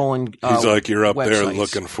been trolling. He's like, you're up there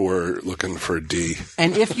websites. looking for D.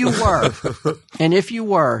 And if you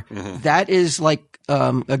were, that is like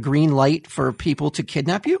a green light for people to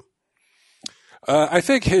kidnap you. I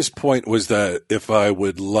think his point was that if I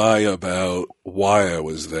would lie about why I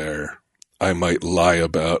was there, I might lie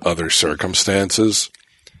about other circumstances.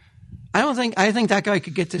 I think that guy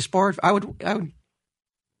could get disbarred. I would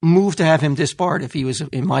move to have him disbarred if he was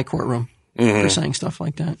in my courtroom for saying stuff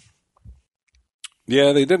like that.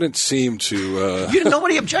 Yeah, they didn't seem to.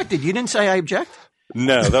 Nobody objected. You didn't say I object?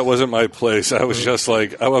 No, that wasn't my place. I was just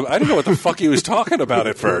like, I didn't know what the fuck he was talking about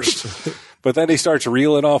at first. But then he starts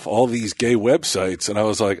reeling off all these gay websites, and I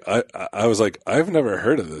was like, I've never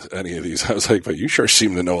heard of any of these. I was like, but you sure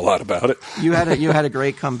seem to know a lot about it. You had a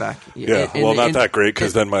great comeback. Yeah, not that great,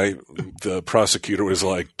 because then the prosecutor was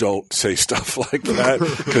like, don't say stuff like that,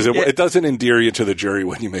 because it doesn't endear you to the jury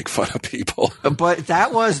when you make fun of people. But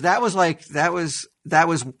that was like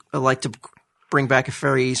to bring back a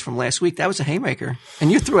phrase from last week. That was a haymaker,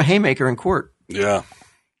 and you threw a haymaker in court. Yeah.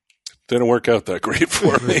 Didn't work out that great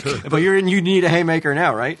for me. But you need a haymaker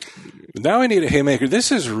now, right? Now I need a haymaker.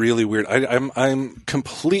 This is really weird. I'm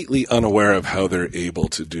completely unaware of how they're able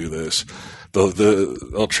to do this.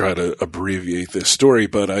 I'll try to abbreviate this story,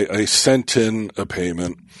 but I sent in a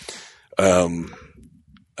payment via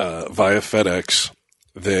FedEx.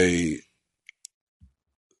 They,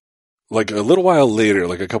 like a little while later,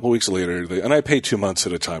 like a couple weeks later, and I pay 2 months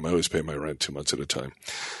at a time. I always pay my rent 2 months at a time.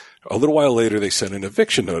 A little while later, they sent an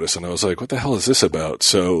eviction notice, and I was like, what the hell is this about?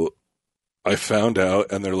 So I found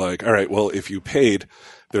out, and they're like, all right, well, if you paid,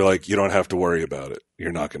 they're like, you don't have to worry about it.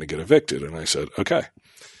 You're not going to get evicted. And I said, okay.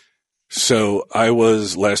 So I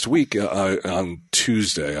was last week on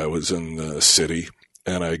Tuesday, I was in the city,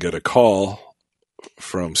 and I get a call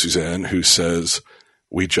from Suzanne who says,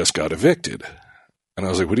 we just got evicted. And I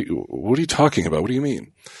was like, what are you talking about? What do you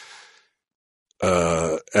mean?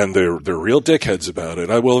 And they're real dickheads about it.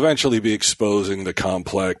 I will eventually be exposing the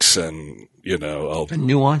complex and, the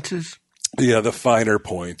nuances. Yeah, the finer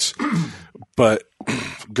points. But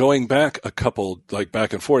going back a couple, like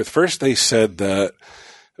back and forth, first they said that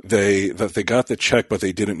they got the check, but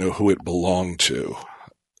they didn't know who it belonged to,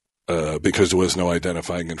 because there was no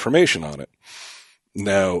identifying information on it.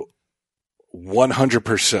 Now,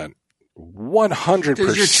 100%. 100%.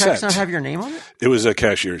 Does your checks not have your name on it? It was a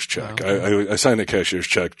cashier's check. Oh, okay. I signed a cashier's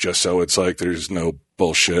check just so it's like there's no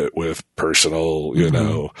bullshit with personal,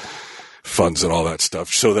 funds and all that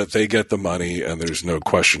stuff, so that they get the money and there's no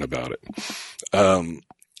question about it.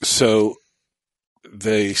 So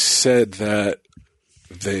they said that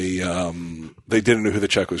they didn't know who the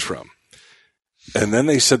check was from. And then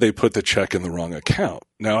they said they put the check in the wrong account.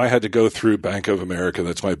 Now I had to go through Bank of America.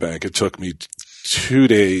 That's my bank. It took me 2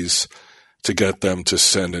 days to get them to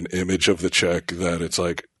send an image of the check that it's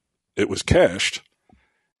like it was cashed.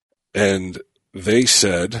 And they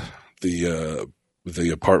said, the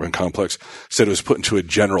apartment complex said it was put into a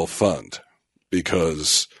general fund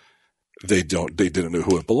because they didn't know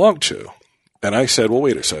who it belonged to. And I said, well,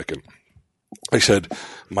 wait a second. I said,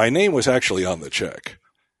 my name was actually on the check.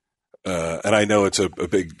 And I know it's a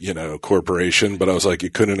big, corporation, but I was like, you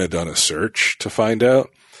couldn't have done a search to find out.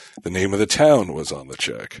 The name of the town was on the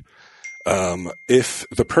check. If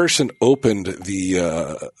the person opened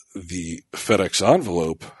the FedEx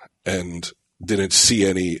envelope and didn't see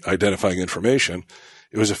any identifying information,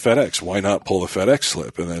 it was a FedEx. Why not pull the FedEx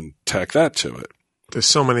slip and then tack that to it? There's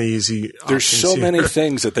so many easy options. There's so many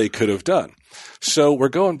things that they could have done. So we're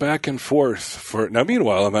going back and forth now.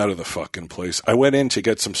 Meanwhile, I'm out of the fucking place. I went in to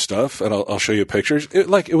get some stuff, and I'll show you pictures. It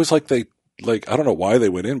was like they, I don't know why they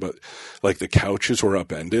went in, but like the couches were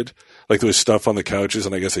upended. Like there was stuff on the couches,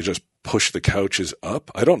 and I guess they just pushed the couches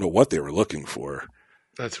up. I don't know what they were looking for.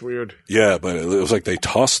 That's weird. Yeah, but it was like they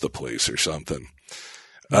tossed the place or something.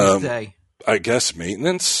 Day. I guess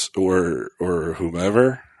maintenance or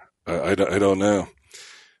whomever. I don't know.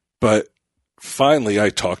 But finally,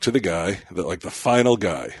 I talked to the guy, the final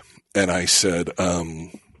guy, and I said,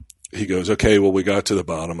 he goes, okay, well, we got to the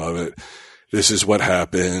bottom of it. This is what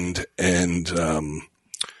happened, and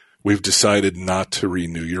we've decided not to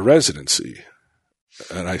renew your residency.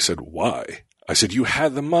 And I said, why? I said, you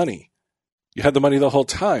had the money. You had the money the whole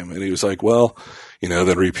time. And he was like, well,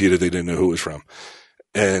 then repeated they didn't know who it was from.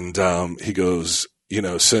 And he goes,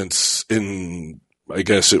 since in I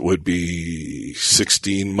guess it would be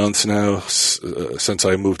 16 months now since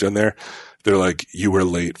I moved in there. They're like, you were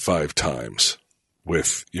late 5 times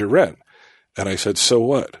with your rent. And I said, so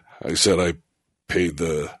what? I said, I paid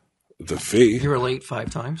the fee. You were late 5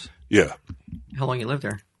 times? Yeah. How long you lived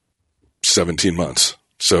there? 17 months.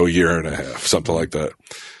 So a year and a half, something like that.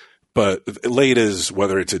 But late is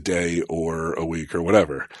whether it's a day or a week or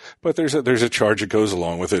whatever. But there's a charge that goes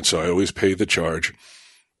along with it. So I always pay the charge.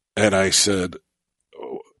 And I said,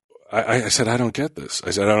 I said, I don't get this.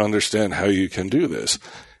 I said, I don't understand how you can do this.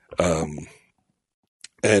 And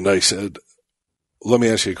I said, let me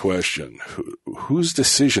ask you a question. Whose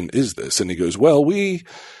decision is this? And he goes, well, we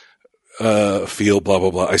feel blah,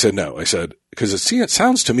 blah, blah. I said, no. I said, because it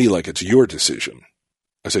sounds to me like it's your decision.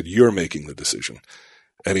 I said, you're making the decision.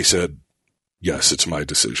 And he said, yes, it's my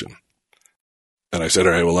decision. And I said,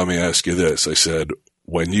 all right, well, let me ask you this. I said,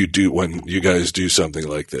 when you guys do something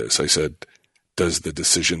like this, I said, does the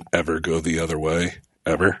decision ever go the other way?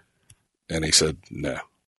 Ever? And he said, no.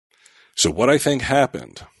 So what I think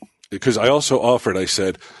happened, because I also offered, I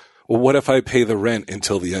said, well, what if I pay the rent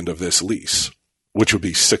until the end of this lease, which would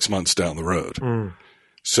be 6 months down the road?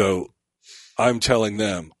 So I'm telling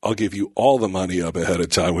them, I'll give you all the money up ahead of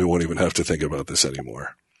time. We won't even have to think about this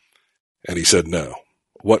anymore. And he said, no.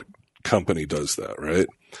 What company does that, right?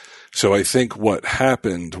 So I think what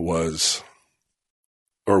happened was,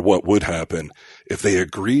 or what would happen, if they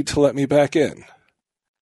agreed to let me back in,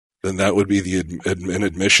 then that would be an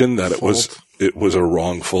admission that it was a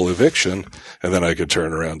wrongful eviction, and then I could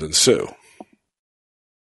turn around and sue.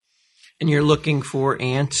 And you're looking for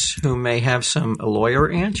aunts who may have a lawyer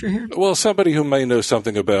answer here? Well, somebody who may know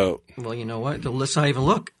something about. Well, you know what? Let's not even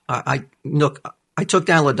look. I took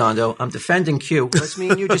down Lodondo. I'm defending Q. Let's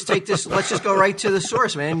me and you just take this. Let's just go right to the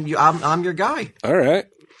source, man. I'm your guy. All right.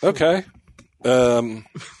 Okay.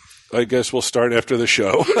 I guess we'll start after the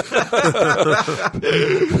show.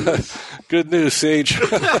 Good news, Sage.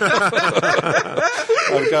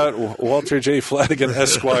 I've got Walter J. Flanagan,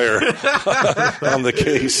 Esquire, on the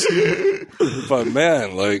case. But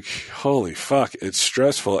man, like, holy fuck, it's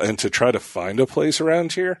stressful. And to try to find a place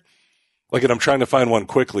around here, like, and I'm trying to find one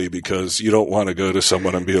quickly because you don't want to go to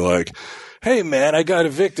someone and be like, hey, man, I got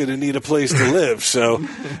evicted and need a place to live. So,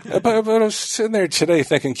 but I was sitting there today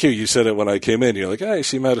thinking, Q, you said it when I came in. You're like, hey, you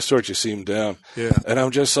seem out of sorts. You seem down. Yeah. And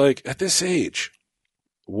I'm just like, at this age,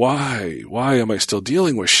 why am I still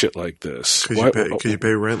dealing with shit like this? Could you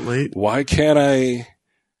pay rent late? Why can't I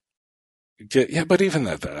but even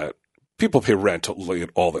that people pay rent late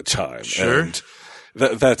all the time. Sure. And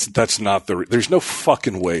that's not there's no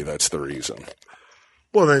fucking way that's the reason.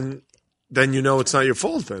 Well, then you know it's not your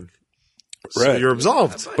fault then. So Right. you're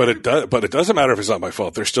absolved. But it doesn't matter if it's not my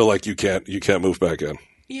fault. They're still like, you can't move back in.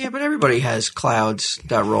 Yeah, but everybody has clouds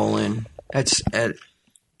that roll in. That's at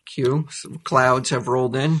Q. Some clouds have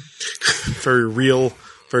rolled in. Very real,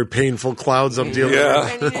 very painful clouds I'm dealing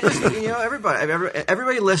with. And you know,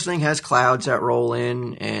 everybody listening has clouds that roll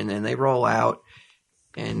in and then they roll out.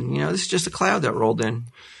 And you know, this is just a cloud that rolled in.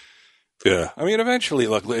 Yeah, I mean, eventually,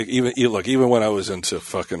 even when I was into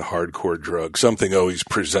fucking hardcore drugs, something always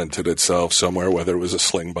presented itself somewhere, whether it was a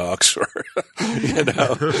sling box or,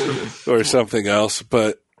 or something else.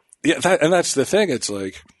 But yeah, that's the thing. It's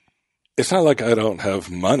like, it's not like I don't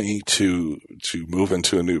have money to move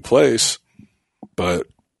into a new place, but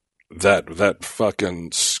that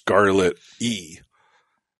fucking Scarlet E.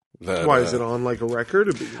 That, Why is it on like a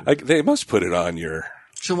record? They must put it on your.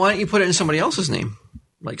 So why don't you put it in somebody else's name?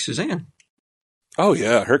 Like Suzanne. Oh,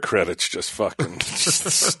 yeah. Her credit's just fucking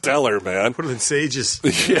stellar, man. Put it in Sage's.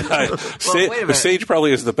 Yeah. Wait a minute. Sage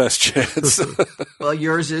probably has the best chance. Well,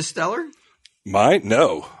 yours is stellar? Mine?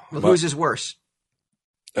 No. Well, whose is worse?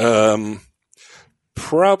 Probably,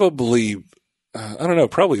 I don't know,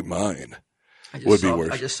 probably mine would be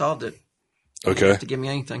worse. I just solved it. You Okay. don't have to give me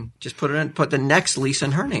anything. Just put the next lease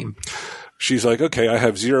in her name. She's like, okay, I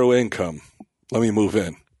have 0 income. Let me move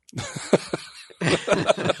in.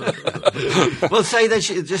 Well, say that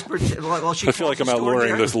she just. Well, she. I feel like I'm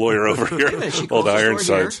outluring this lawyer over here. She Old calls the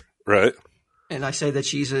store Ironsides. Right. And I say that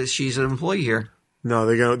she's an employee here. No,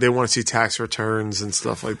 they want to see tax returns and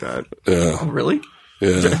stuff like that Yeah. Oh, really?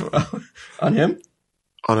 Yeah. On him?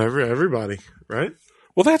 on everybody, right?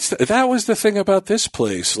 Well, that was the thing about this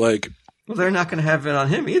place. Like, Well, they're not going to have it on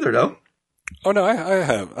him either, though. oh no, I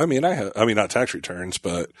have. I mean, not tax returns,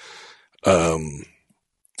 but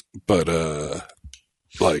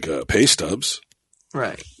pay stubs,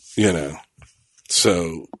 Right. you know.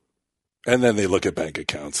 So, and then they look at bank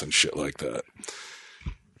accounts and shit like that.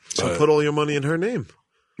 So But- put all your money in her name.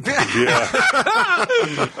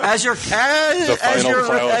 As your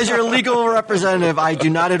cloud. as your legal representative, I do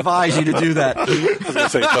not advise you to do that.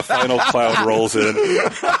 Say the final cloud rolls in.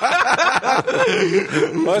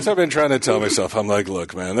 Well, that's what I've been trying to tell myself. I'm like,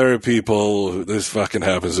 look, man, there are people. This fucking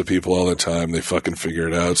happens to people all the time. They fucking figure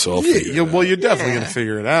it out. So I'll figure it out. Well, you're definitely going to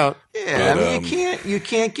figure it out. Yeah, But, I mean, you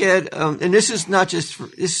can't get. And this is not just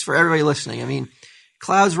this is for everybody listening. I mean,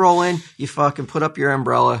 clouds roll in. You fucking put up your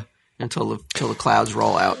umbrella until the clouds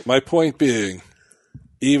roll out. My point being,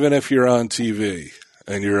 even if you're on TV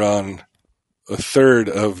and you're on a third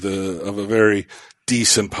of a very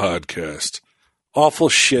decent podcast, awful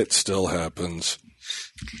shit still happens.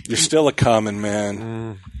 You're still a common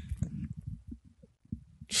man.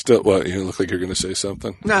 Still, what? You look like you're going to say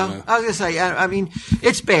something? No, I was going to say, I mean,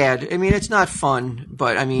 it's bad. I mean, it's not fun,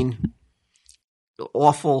 but I mean,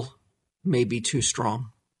 awful may be too strong.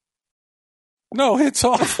 No, it's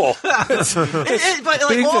awful. But like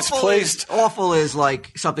being displaced. Awful is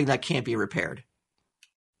like something that can't be repaired.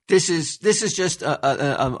 This is just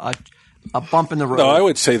a bump in the road. No, I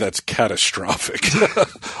would say that's catastrophic.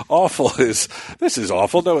 Awful is this is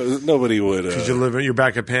awful. No, nobody would. Because you're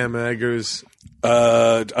back at Pam Eggers.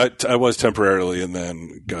 I was temporarily and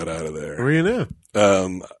then got out of there. Where are you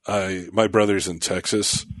now? My brother's in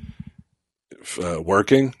Texas,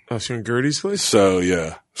 working. Oh, so you're in Gertie's place? So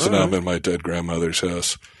yeah. So now I'm in my dead grandmother's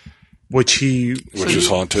house, which is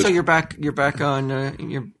haunted. So you're back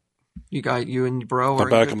on you and bro. I'm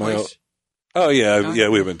back in my own. Oh yeah,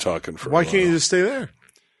 we've been talking for. Why a while. can't you just stay there?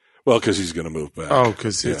 Well, because he's going to move back. Oh,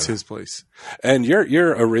 because it's his place. And your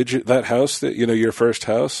that house that your first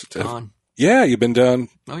house. Gone. Yeah, you've been down.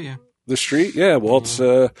 Oh yeah. The street. Yeah, Walt's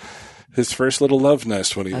his first little love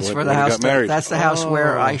nest when he got married. That's the house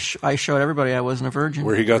where I showed everybody I wasn't a virgin.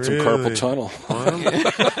 Where he got some carpal tunnel.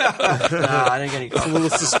 I didn't get any. It's a little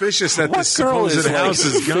suspicious that this girl supposed house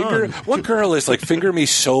is gone. What girl is like, finger me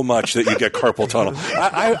so much that you get carpal tunnel?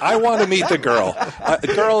 I want to meet the girl.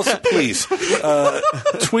 Girls, please,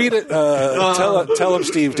 tweet it. Tell him,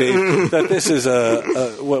 Steve Dave, that this is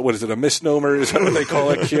what is it, a misnomer? Is that what they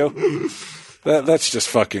call it, Q? That's just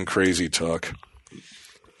fucking crazy talk.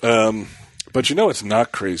 But it's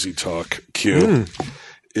not crazy talk, Q.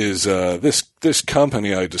 Is this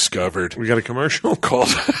company I discovered. We got a commercial? Called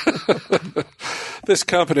this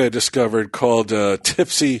company I discovered called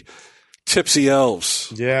Tipsy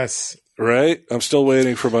Elves. Yes. Right? I'm still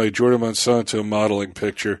waiting for my Jordan Monsanto modeling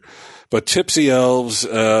picture. But Tipsy Elves,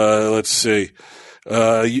 let's see.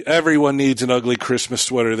 Everyone needs an ugly Christmas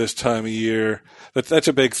sweater this time of year. That's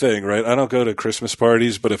a big thing, right? I don't go to Christmas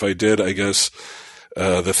parties, but if I did, I guess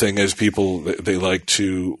the thing is people, they like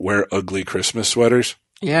to wear ugly Christmas sweaters.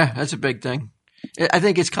 Yeah, that's a big thing. I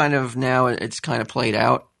think it's kind of played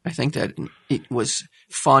out. I think that it was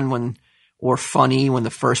funny when the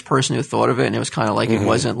first person who thought of it, and it was kind of like it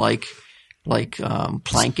wasn't like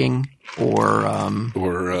planking or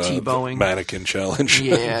T-bowing. Mannequin challenge.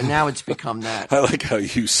 Yeah, now it's become that. I like how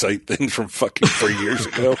you cite things from fucking 3 years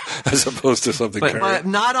ago as opposed to something current. But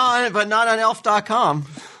not on elf.com.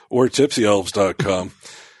 Or tipsyelves.com.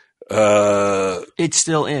 It's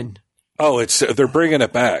still in. Oh, they're bringing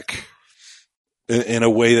it back in a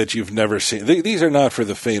way that you've never seen. These are not for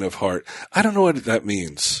the faint of heart. I don't know what that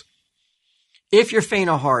means. If you're faint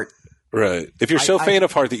of heart. Right. If you're faint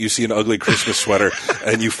of heart that you see an ugly Christmas sweater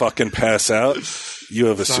and you fucking pass out, you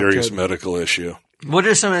have a serious medical issue. What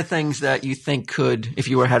are some of the things that you think could, if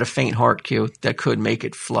you had a faint heart, Q, that could make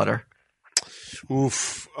it flutter?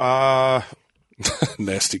 Oof.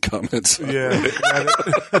 Nasty comments. Yeah.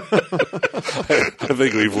 I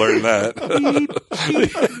think we've learned that.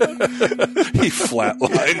 He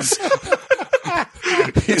flatlines.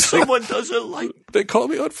 He's Someone doesn't like. They call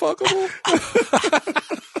me unfuckable.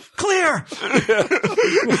 Clear. Yeah.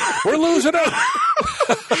 We're losing it.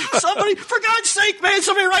 Somebody, for God's sake, man,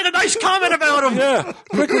 somebody write a nice comment about him. Yeah.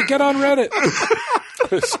 Quickly, get on Reddit.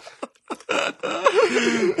 What's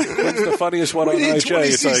the funniest one on IJ? 20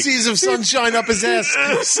 It's like, cc's of sunshine up his ass.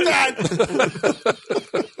 Stat.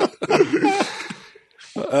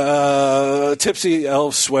 Tipsy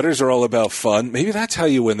Elf sweaters are all about fun. Maybe that's how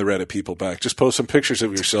you win the Reddit people back. Just post some pictures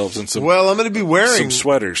of yourselves and some. Well, I'm going to be wearing some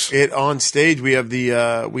sweaters. It on stage. We have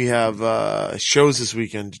shows this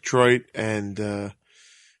weekend, Detroit and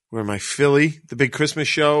where am I? Philly, the big Christmas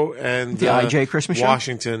show, and the IJ Christmas show,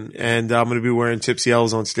 Washington, and I'm going to be wearing Tipsy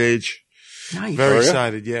Elves on stage. Nice. Very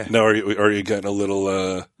excited. Yeah. No, are you getting a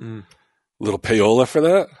little payola for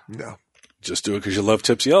that? No. Just do it because you love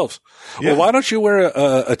Tipsy Elves. Yeah. Well, why don't you wear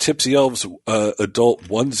a Tipsy Elves adult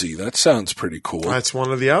onesie? That sounds pretty cool. That's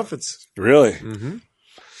one of the outfits. Really? Mm-hmm.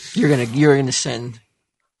 You're gonna send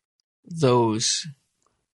those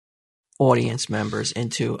audience members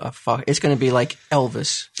into a fuck. It's going to be like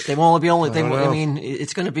Elvis. They won't be only. I mean,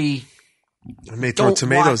 it's going to be. I may throw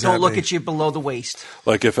tomatoes Don't at look me. at you below the waist.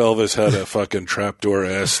 Like if Elvis had a fucking trapdoor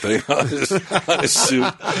ass thing on his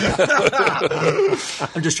suit.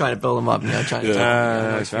 I'm just trying to build them up. Trying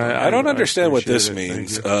to I don't understand what this appreciate it.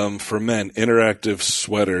 means. Thank you. For men, interactive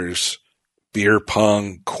sweaters, beer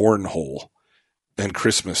pong, cornhole, and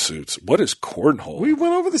Christmas suits. What is cornhole? We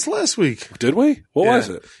went over this last week. Did we? What Yeah. was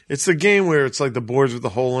it? It's the game where it's like the boards with the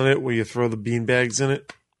hole in it where you throw the bean bags in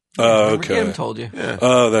it. Oh, Remember Jim okay. told you.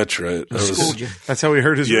 Oh, that's right. That was- Schooled you. That's how he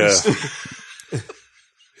hurt his Yeah. wrist.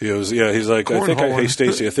 He's like, Cornholing. hey,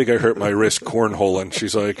 Stacy, I think I hurt my wrist cornholing.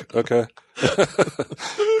 She's like, okay.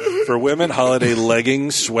 For women, holiday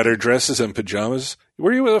leggings, sweater dresses, and pajamas.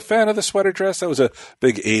 Were you a fan of the sweater dress? That was a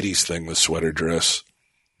big 80s thing, the sweater dress.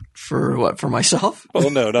 For what? For myself? Well,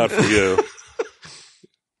 no, not for you.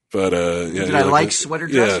 But, yeah. Did I like sweater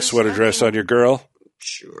dresses? Yeah, sweater dress on your girl.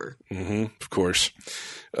 Sure. Of course.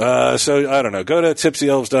 So I don't know. Go to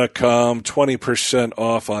tipsyelves.com, 20%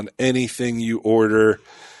 off on anything you order.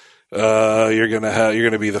 You're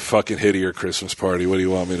gonna be the fucking hit of your Christmas party. What do you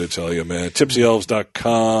want me to tell you, man?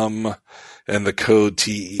 Tipsyelves.com and the code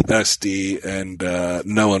TESD, and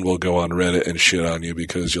no one will go on Reddit and shit on you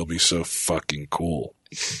because you'll be so fucking cool.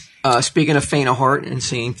 Speaking of faint of heart and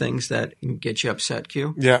seeing things that get you upset,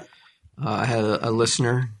 Q, Yeah. I had a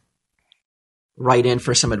listener write in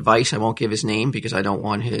for some advice. I won't give his name because I don't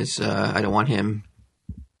want him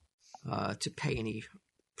to pay any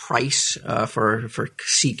price for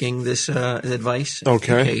seeking this advice.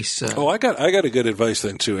 Okay. In case, Oh, I got a good advice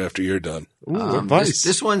then too after you're done. Ooh, advice.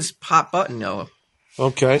 This one's hot button, Noah.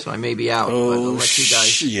 Okay. So I may be out, but Oh,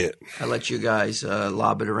 shit. I'll let you guys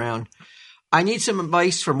lob it around. I need some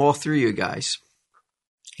advice from all three of you guys.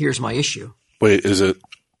 Here's my issue. Wait, is it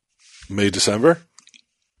May, December?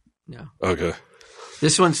 No. Okay.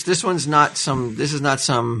 This is not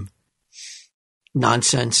some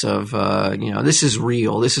nonsense of this is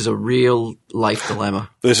real. This is a real life dilemma.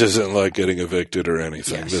 This isn't like getting evicted or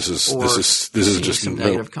anything. Yes. This is Or seeing just some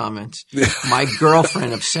negative comments. My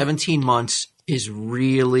girlfriend of 17 months is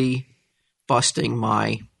really busting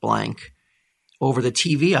my blank over the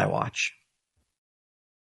TV I watch.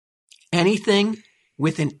 Anything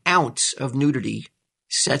with an ounce of nudity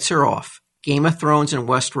sets her off. Game of Thrones and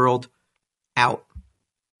Westworld, out.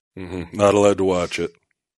 Not allowed to watch it.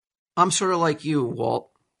 I'm sort of like you, Walt.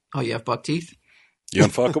 Oh, you have buck teeth? You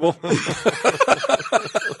unfuckable?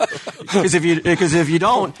 Because if you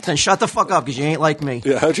don't, then shut the fuck up because you ain't like me.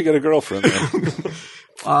 Yeah, how'd you get a girlfriend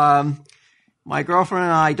then? My girlfriend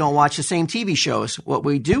and I don't watch the same TV shows. What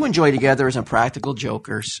we do enjoy together is Impractical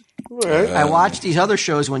Jokers. Right. I watch these other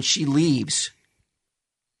shows when she leaves.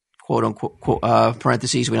 Quote unquote,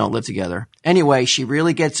 parentheses, we don't live together. Anyway, she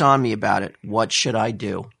really gets on me about it. What should I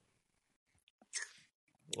do?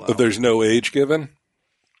 If there's no age given?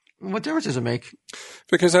 What difference does it make?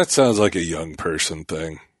 Because that sounds like a young person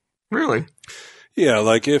thing. Really? Yeah,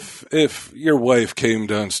 like if your wife came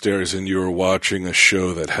downstairs and you were watching a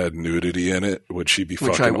show that had nudity in it, would she be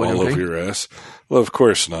Which I fucking wouldn't all over be. your ass? Well, of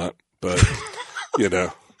course not. But,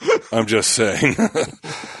 I'm just saying.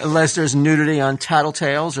 Unless there's nudity on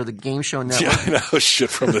Tattletales or the Game Show Network. Yeah, I know. Shit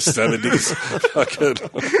from the 70s.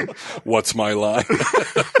 Fucking, what's my line?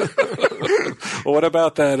 Well, what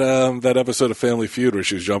about that episode of Family Feud where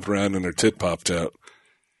she was jumping around and her tit popped out?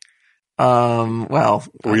 Well,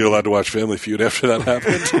 Were you allowed to watch Family Feud after that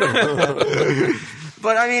happened?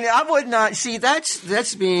 but I mean, I would not see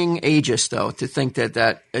that's being ageist though to think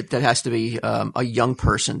that has to be a young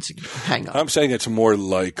person's hang up. I'm saying it's more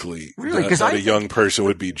likely Really? 'Cause that I a young person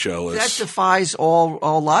would be jealous. That defies all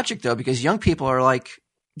logic though, because young people are like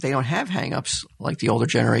they don't have hang-ups like the older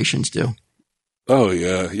generations do. Oh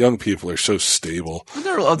yeah, young people are so stable.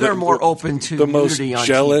 They're more open to The most nudity on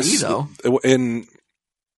jealous TV though. in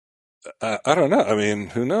I don't know. I mean,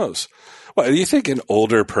 who knows? Well, do you think an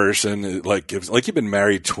older person gives you've been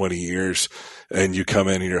married 20 years and you come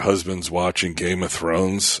in and your husband's watching Game of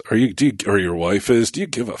Thrones, or your wife is? Do you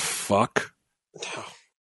give a fuck? No,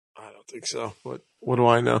 I don't think so. What do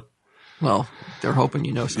I know? Well, they're hoping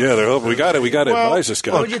you know something. Yeah, they're hoping. We got to advise this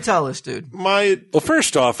guy. What would you tell us, dude? My Well,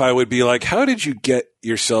 first off, I would be like, how did you get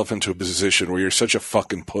yourself into a position where you're such a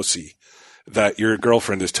fucking pussy that your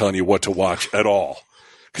girlfriend is telling you what to watch at all?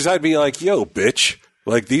 Because I'd be like, yo, bitch,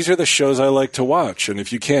 these are the shows I like to watch. And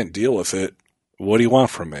if you can't deal with it, what do you want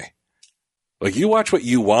from me? Like, you watch what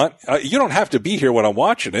you want. You don't have to be here when I'm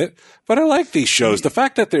watching it, but I like these shows. The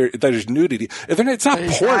fact that there's nudity, it's not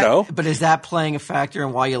porno. But is that playing a factor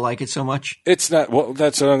in why you like it so much? It's not. Well,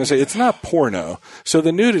 that's what I'm going to say. It's not porno. So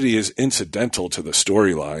the nudity is incidental to the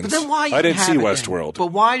storylines. But then why? I didn't see have it Westworld. Then?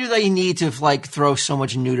 But why do they need to like throw so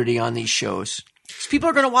much nudity on these shows? Because people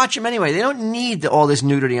are going to watch them anyway. They don't need all this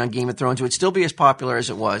nudity on Game of Thrones. It would still be as popular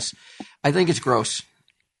as it was. I think it's gross.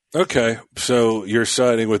 Okay, so you're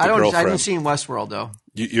siding with the girlfriend. I haven't seen Westworld though.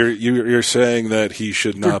 You're saying that he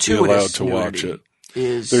should not be allowed to watch it.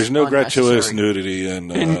 There's no gratuitous nudity in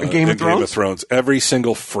Game of Thrones. Every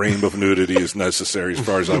single frame of nudity is necessary as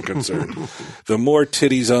far as I'm concerned. The more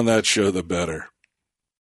titties on that show, the better.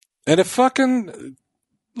 And if fucking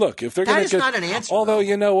look, if they're going to get, not an answer. Although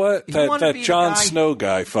you know what, that Jon guy, Snow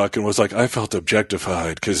guy fucking was like, I felt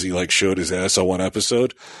objectified because he like showed his ass on one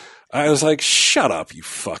episode. I was like, shut up, you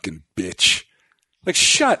fucking bitch. Like,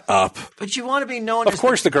 shut up. But you want to be known as... Of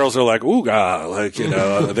course the girls are like, ooh, like, you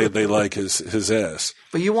know, they like his ass.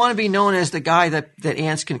 But you want to be known as the guy that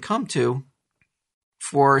ants can come to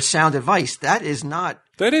for sound advice. That is not...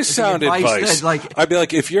 That is sound advice. I'd be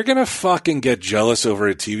like, if you're going to fucking get jealous over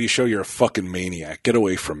a TV show, you're a fucking maniac. Get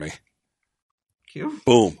away from me. You?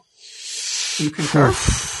 Boom. You concur?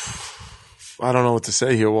 I don't know what to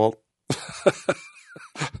say here, Walt.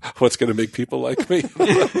 What's going to make people like me?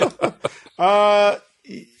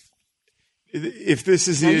 If this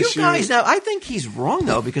is the issue, you guys, now I think he's wrong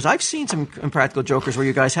though, because I've seen some Impractical Jokers where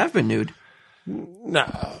you guys have been nude. No,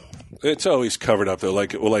 it's always covered up though,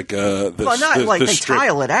 like they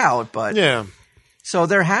tile it out, but yeah. So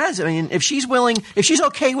there has. I mean, if she's willing, if she's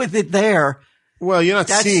okay with it, there. Well, you're not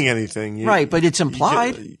seeing anything, right? But it's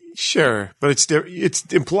implied. Sure, but it's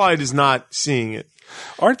implied is not seeing it.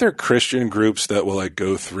 Aren't there Christian groups that will like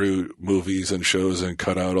go through movies and shows and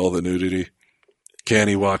cut out all the nudity? Can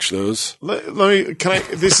he watch those?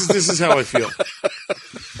 This is how I feel.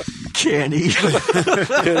 Can he?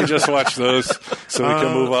 Can he just watch those so we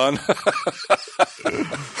can move on?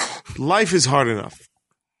 Life is hard enough.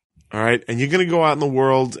 All right. And you're going to go out in the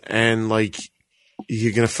world and like,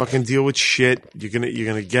 you're going to fucking deal with shit. You're going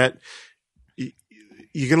to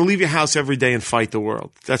leave your house every day and fight the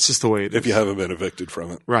world. That's just the way it is. If you haven't been evicted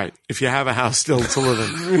from it. Right. If you have a house still to live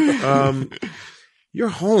in. Your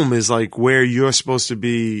home is like where you're supposed to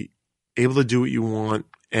be able to do what you want.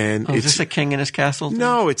 And is this a king in his castle thing?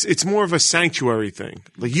 No, it's more of a sanctuary thing.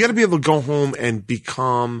 Like you got to be able to go home and be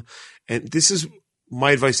calm. And this is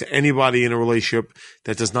my advice to anybody in a relationship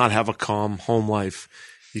that does not have a calm home life.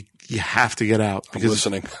 You have to get out. Because,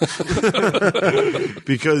 I'm listening.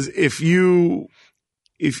 Because if you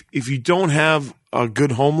don't have a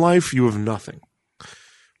good home life, you have nothing.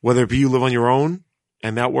 Whether it be you live on your own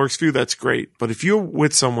and that works for you, that's great. But if you're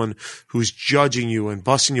with someone who's judging you and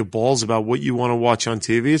busting your balls about what you want to watch on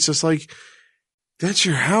TV, it's just like, that's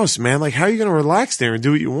your house, man. Like, how are you going to relax there and do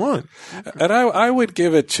what you want? And I would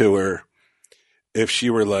give it to her if she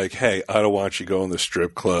were like, hey, I don't want you going to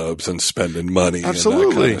strip clubs and spending money and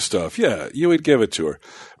that kind of stuff. Yeah, you would give it to her.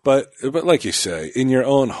 But like you say, in your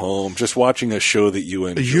own home, just watching a show that you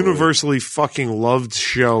enjoy. A universally fucking loved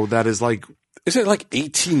show that is like... Is it like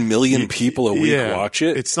 18 million people a week watch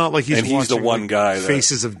it? It's not like he's the one guy.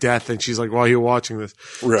 Faces of Death, and she's like, "Why are you watching this?"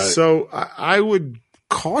 Right. So I would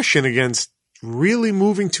caution against really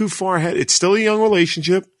moving too far ahead. It's still a young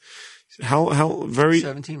relationship. How very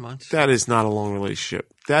 17 months. That is not a long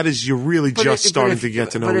relationship. That is you're really just starting to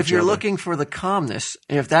get to know each other. But if you're looking for the calmness,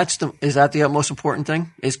 and if is that the most important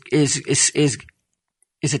thing? Is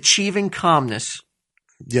achieving calmness?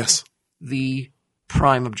 Yes. The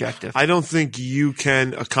prime objective. I don't think you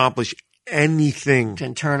can accomplish anything.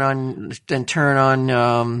 Then turn on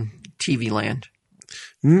TV Land.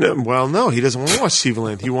 No, he doesn't want to watch TV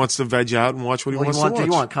Land. He wants to veg out and watch what he wants to watch. Do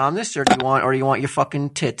you want calmness, or do you want your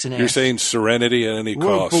fucking tits and ass? You're saying serenity at any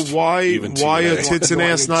cost. But why are tits and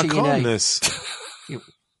ass not calmness?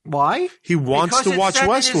 Why? He wants to watch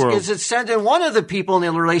Westworld. Because it's sending one of the people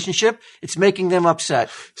in the relationship. It's making them upset.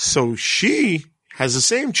 So she has the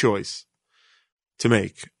same choice to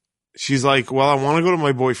make. She's like, well, I want to go to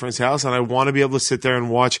my boyfriend's house and I want to be able to sit there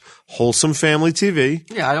and watch wholesome family TV.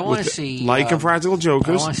 Yeah, I don't want to see Impractical Jokers.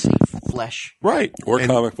 I don't want to see flesh. Right. Or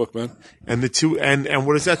comic book man. And the two and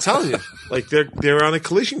what does that tell you? Like they're on a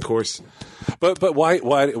collision course. But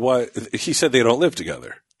why he said they don't live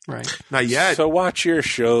together. Right. Not yet. So watch your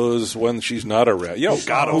shows when she's not around. Where's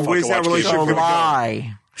that relationship going to go?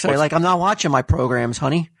 So like, I'm not watching my programs,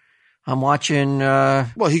 honey. I'm watching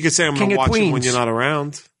well, he could say I'm going to watch it when you're not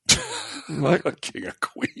around. What? King of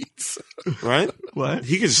Queens. Right? What?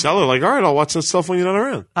 He could just tell her, like, all right, I'll watch that stuff when you're not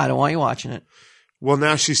around. I don't want you watching it. Well,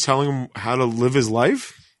 now she's telling him how to live his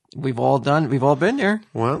life? We've all been there.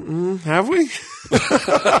 Well, have we?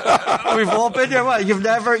 We've all been there. What? You've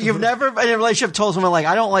never in a relationship told someone like,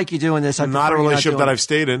 I don't like you doing this. Not a relationship that I've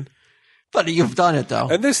stayed in. But you've done it though.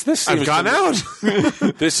 And this seems I've gotten out.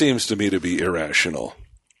 This seems to me to be irrational.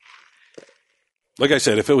 Like I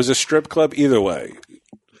said, if it was a strip club, either way.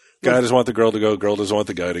 Guy doesn't want the girl to go, girl doesn't want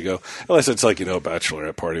the guy to go. Unless it's like, a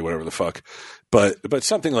bachelorette party, whatever the fuck. But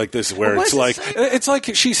something like this where it's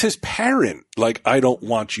like she's his parent. Like, I don't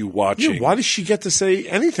want you watching. Yeah, why does she get to say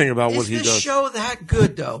anything about what he does? Is the show that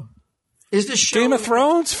good, though? Is the show Game of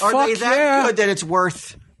Thrones? Are Fuck they that good that it's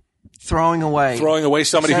worth throwing away? Throwing away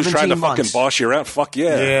somebody who's trying to 17 months. fucking boss you around? Fuck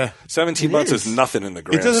yeah. Yeah. 17 months is nothing in the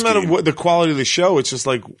grand It doesn't scheme. matter what the quality of the show. It's just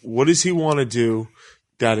like, what does he want to do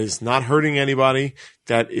that is not hurting anybody,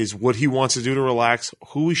 that is what he wants to do to relax?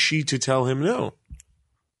 Who is she to tell him no?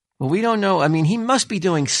 Well, we don't know. I mean, he must be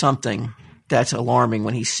doing something that's alarming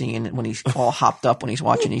when he's all hopped up when he's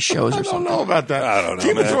watching these shows or something. I don't know about that. I don't know,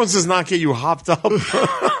 Game of man. Thrones does not get you hopped up.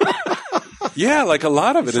 Yeah, like a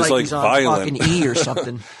lot of it is like he's on violent. fucking E or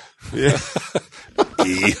something. Yeah.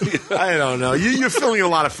 I don't know. You're filling a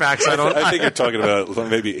lot of facts. I think you're talking about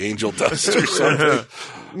maybe angel dust or something.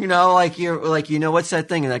 What's that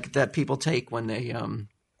thing that people take when they and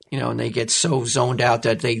they get so zoned out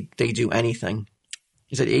that they do anything?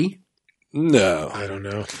 Is it E? No. I don't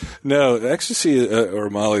know. No, ecstasy or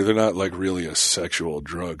Molly, they're not like really a sexual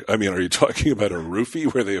drug. I mean, are you talking about a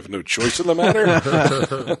roofie where they have no choice in the matter?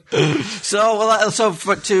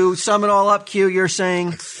 So to sum it all up, Q, you're saying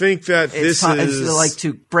I think that it's like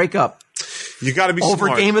to break up you got to be over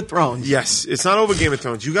smart. Game of Thrones. Yes, it's not over Game of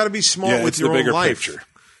Thrones. You got to be smart with your own life. Picture.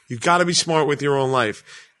 You got to be smart with your own life.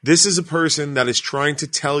 This is a person that is trying to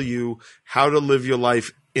tell you how to live your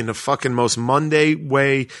life in the fucking most Monday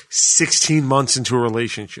way 16 months into a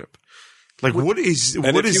relationship. Like, what is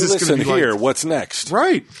this going to be here, like? what's next?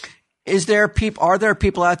 Right. Are there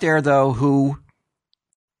people out there, though, who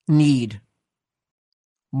need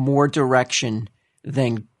more direction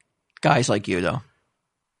than guys like you, though?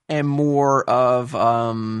 And more of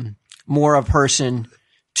a person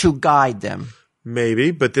to guide them? Maybe,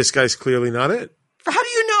 but this guy's clearly not it. How do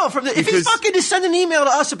you know? If he's fucking to send an email to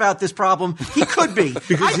us about this problem, he could be.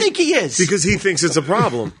 I think he is. Because he thinks it's a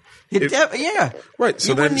problem. Yeah. Right. So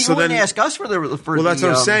you then wouldn't ask us for the. Well, that's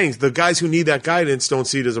what I'm saying. The guys who need that guidance don't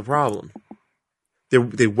see it as a problem.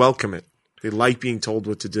 They welcome it. They like being told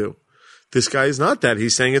what to do. This guy is not that.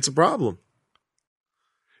 He's saying it's a problem.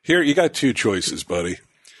 Here, you got two choices, buddy.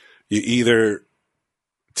 You either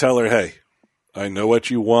tell her, hey, I know what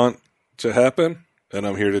you want to happen, and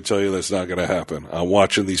I'm here to tell you that's not going to happen. I'm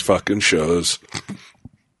watching these fucking shows.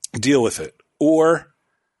 Deal with it. Or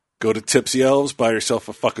go to Tipsy Elves, buy yourself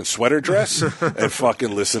a fucking sweater dress, and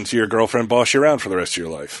fucking listen to your girlfriend boss you around for the rest of your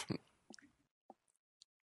life.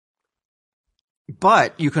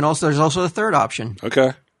 But there's also the third option.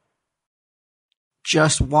 Okay.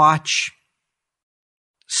 Just watch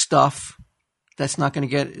stuff that's not going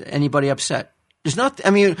to get anybody upset. There's not. I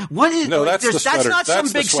mean, what is? No, that's the sweater. That's not that's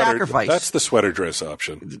some big sweater, sacrifice. That's the sweater dress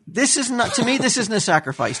option. This is not. To me, this isn't a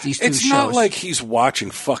sacrifice. These two It's shows. not like he's watching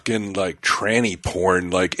fucking like tranny porn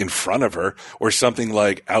like in front of her or something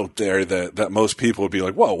like out there that most people would be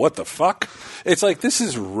like, whoa, what the fuck? It's like this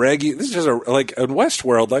is regular. This is just like in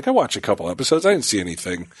Westworld. Like I watched a couple episodes. I didn't see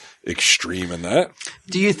anything extreme in that.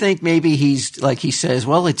 Do you think maybe he's like he says?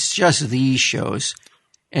 Well, it's just these shows,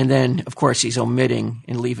 and then of course he's omitting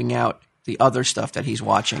and leaving out the other stuff that he's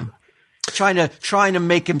watching, trying to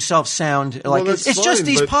make himself sound like it's just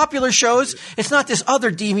these popular shows. It's not this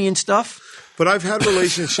other deviant stuff. But I've had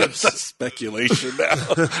relationships. That's speculation now.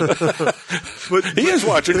 But he is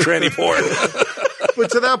watching tranny porn.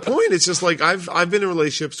 But to that point, it's just like I've been in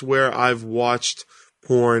relationships where I've watched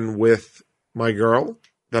porn with my girl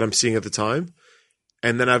that I'm seeing at the time.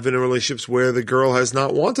 And then I've been in relationships where the girl has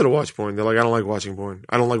not wanted to watch porn. They're like, I don't like watching porn.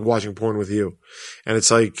 I don't like watching porn with you. And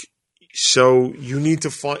it's like, so you need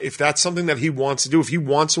to find, if that's something that he wants to do, if he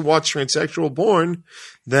wants to watch transsexual porn,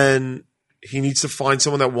 then he needs to find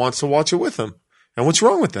someone that wants to watch it with him. And what's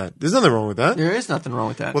wrong with that? There's nothing wrong with that. There is nothing wrong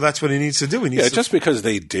with that. Well, that's what he needs to do. He needs just because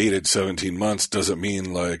they dated 17 months doesn't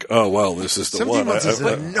mean like, oh, well, this is the 17 one. months is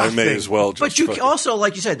I may as well just But you also,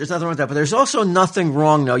 like you said, there's nothing wrong with that. But there's also nothing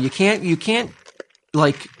wrong, though. You can't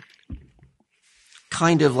like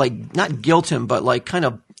kind of like not guilt him, but like kind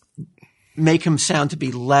of make him sound to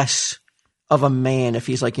be less of a man if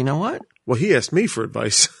he's like, you know what? Well, he asked me for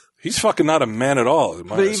advice. He's fucking not a man at all. In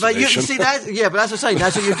my but you see that? Yeah, but that's what I'm saying.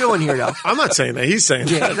 That's what you're doing here, though. I'm not saying that. He's saying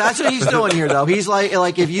Yeah, that. that's what he's doing here, though. He's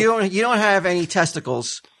like if you don't have any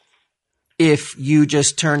testicles, if you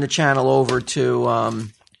just turn the channel over to,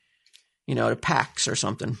 to PAX or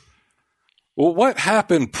something. Well, what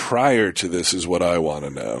happened prior to this is what I want to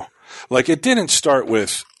know. Like, it didn't start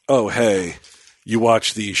with, oh, hey, you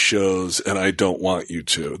watch these shows and I don't want you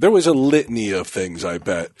to. There was a litany of things, I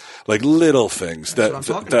bet, like little things that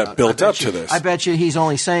built up to this. I bet you he's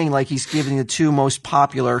only saying like he's giving the two most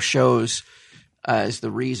popular shows as the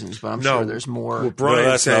reasons, but I'm sure there's more. What Brian's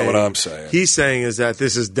that's saying, not what I'm saying. He's saying is that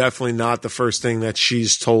this is definitely not the first thing that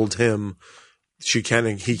she's told him he can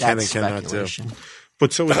and cannot do.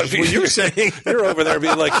 But so what you're saying, you're over there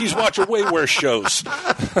being like, he's watching way worse shows.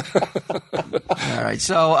 All right,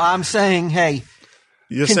 so I'm saying, hey,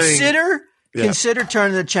 consider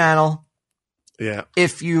turning the channel. Yeah.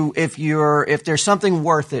 If there's something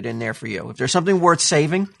worth it in there for you, if there's something worth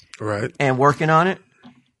saving, right, and working on it,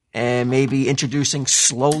 and maybe introducing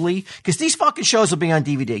slowly, because these fucking shows will be on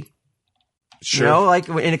DVD. Sure. Like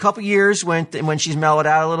in a couple years when she's mellowed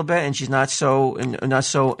out a little bit and she's not so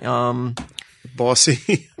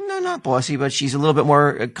bossy. No, not bossy, but she's a little bit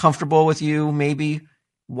more comfortable with you maybe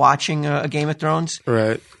watching a Game of Thrones.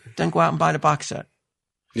 Right. Then go out and buy the box set.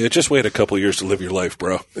 Yeah, just wait a couple years to live your life,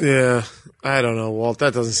 bro. Yeah. I don't know, Walt.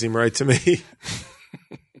 That doesn't seem right to me.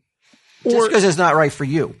 Just because it's not right for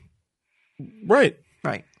you. Right.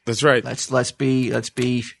 Right. That's right. Let's be.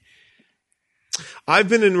 I've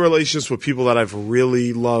been in relationships with people that I've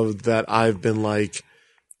really loved that I've been like,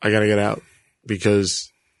 I gotta get out because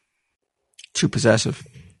too possessive,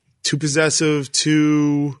 too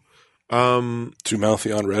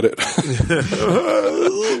mouthy on Reddit.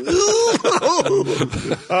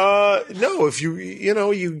 No, if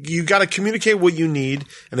you got to communicate what you need,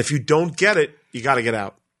 and if you don't get it, you got to get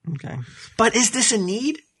out. Okay, but is this a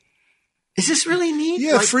need? Is this really a need?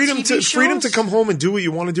 Yeah, like freedom to come home and do what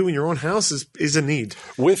you want to do in your own house is a need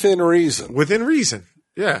within reason. Within reason,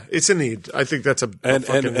 yeah, it's a need. I think that's a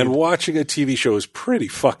and watching a TV show is pretty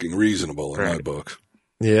fucking reasonable in my book.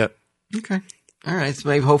 Yeah. Okay. All right. So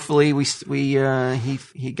maybe hopefully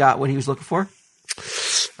he got what he was looking for.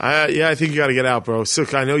 Yeah, I think you got to get out, bro. So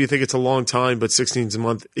I know you think it's a long time, but 16 a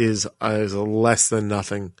month is less than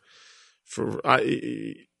nothing.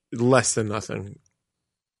 Less than nothing.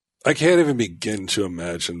 I can't even begin to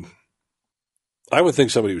imagine. I would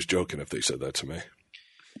think somebody was joking if they said that to me.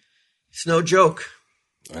 It's no joke.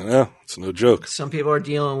 I know. It's no joke. Some people are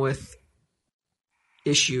dealing with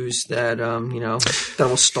issues that that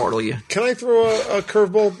will startle you. Can I throw a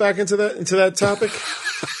curveball back into that topic?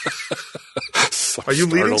 Are you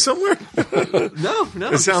leading somewhere? No.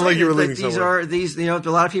 It sounded like you were leading somewhere. A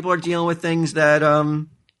lot of people are dealing with things that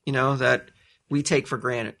that we take for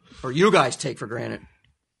granted, or you guys take for granted.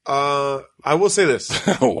 I will say this: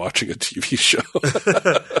 watching a TV show.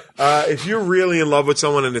 If you're really in love with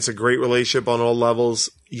someone and it's a great relationship on all levels,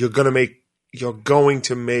 you're going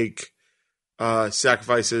to make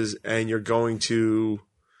sacrifices, and you're going to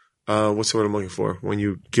what's the word I'm looking for when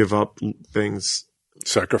you give up things?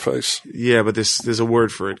 Sacrifice. Yeah, but there's a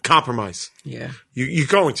word for it. Compromise. Yeah, you're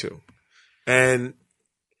going to, and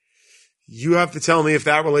you have to tell me if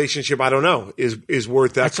that relationship, I don't know, is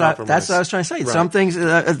worth that compromise. That's what I was trying to say. Right. Some things,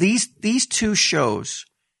 these two shows,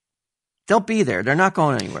 they'll be there. They're not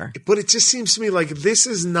going anywhere. But it just seems to me like this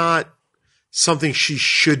is not something she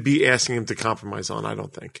should be asking him to compromise on, I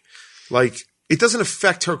don't think. Like, it doesn't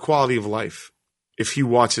affect her quality of life if he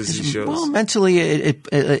watches these shows. Well, mentally, it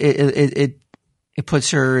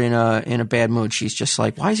puts her in a bad mood. She's just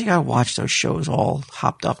like, why does he got to watch those shows all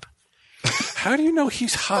hopped up? How do you know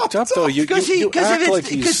he's hopped up though? Because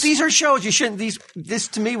these are shows. You shouldn't. This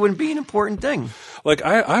to me wouldn't be an important thing. Like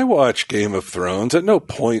I watch Game of Thrones. At no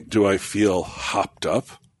point do I feel hopped up.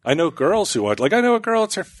 I know girls who watch. Like I know a girl.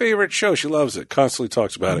 It's her favorite show. She loves it. Constantly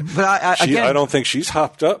talks about it. But I don't think she's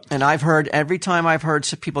hopped up. And every time I've heard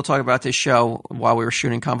some people talk about this show while we were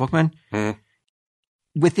shooting Comic Book Man,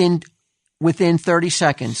 within 30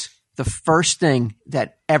 seconds, the first thing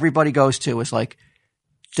that everybody goes to is like,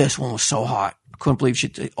 this one was so hot. I couldn't believe she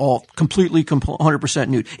all completely 100%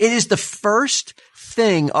 nude. It is the first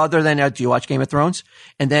thing other than do you watch Game of Thrones?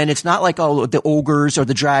 And then it's not like the ogres or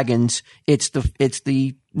the dragons. It's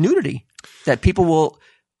the nudity that people will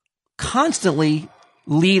constantly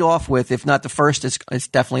lead off with. If not the first, it's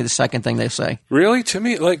definitely the second thing they say. Really, to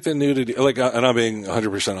me, like the nudity, and I'm being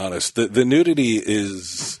 100% honest. The nudity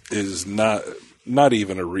is not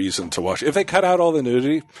even a reason to watch. If they cut out all the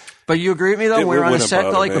nudity. But you agree with me though? We're on a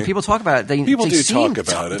set, like when people talk about it, people do talk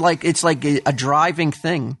about it. Like it's like a driving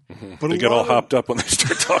thing. Mm-hmm. But they get all hopped up when they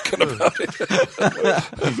start talking about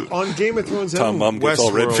it. On Game of Thrones, Tom Mum gets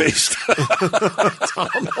all red faced.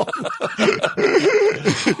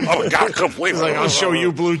 Oh God, complete. Like, I'll show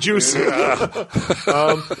you blue juice. But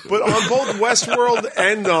on both Westworld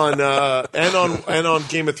and on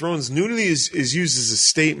Game of Thrones, nudity is used as a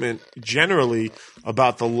statement generally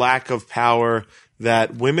about the lack of power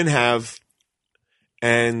that women have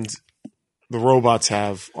and the robots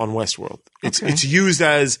have on Westworld. It's used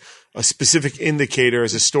as a specific indicator,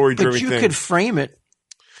 as a story-driven thing. But you could frame it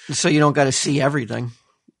so you don't got to see everything.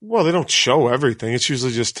 Well, they don't show everything. It's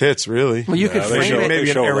usually just tits, really. Well, you could frame it. Maybe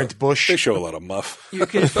an errant bush. They show a lot of muff. You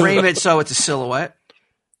could frame it so it's a silhouette.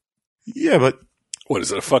 Yeah, but what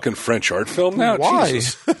is it? A fucking French art film now? why?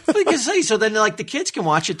 Jesus. So then, like, the kids can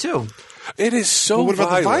watch it too. It is so Well, what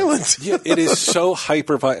about the violence? Yeah, it is so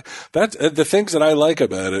hyper violent. That the things that I like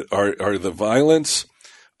about it are the violence.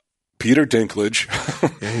 Peter Dinklage,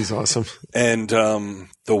 Yeah, he's awesome. and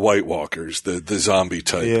the White Walkers, the zombie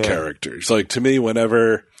type characters. Like, to me,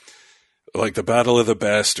 whenever like the Battle of the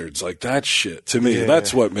Bastards, like that shit. To me,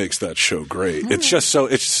 that's what makes that show great. It's just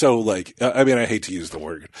so like, I mean, I hate to use the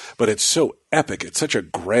word, but it's so epic. It's such a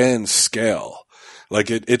grand scale. Like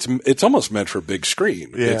it's almost meant for big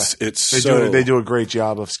screen. Yeah. They do a great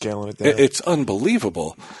job of scaling it down. It's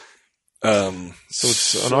unbelievable. So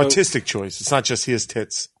it's an artistic choice. It's not just his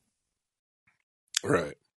tits.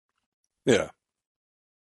 Right. Yeah.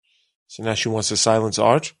 So now she wants to silence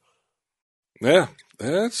Arch? Yeah.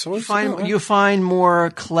 That's what You find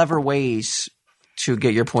more clever ways to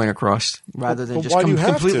get your point across rather than But just why do you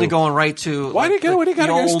have completely to? going right to. Why do you got to the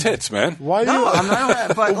use old- tits, man? Why do No, you, I'm not.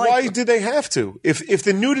 But But like, why do they have to? If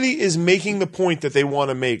the nudity is making the point that they want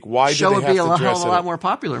to make, why show do would they have be a to hell dress of a it lot up? more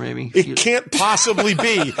popular, maybe. It can't possibly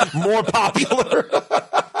be more popular.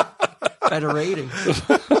 Better rating.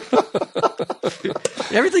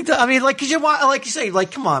 Everything. I mean, like, cause you want, like you say,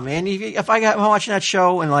 like, come on, man. If I'm watching that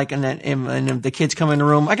show and like, and then the kids come in the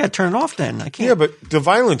room, I got to turn it off. Then I can't. Yeah, but the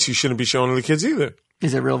violence you shouldn't be showing to the kids either.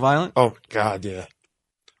 Is it real violent? Oh God, yeah.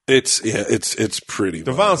 It's pretty.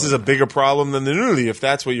 The violence is a bigger problem than the nudity. If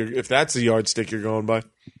that's the yardstick you're going by.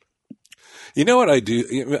 You know what I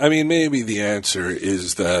do? I mean, maybe the answer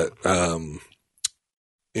is that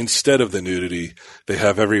instead of the nudity, they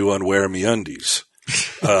have everyone wear MeUndies.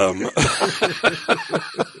 Oh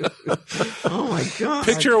my God!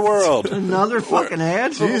 Picture a world. Another fucking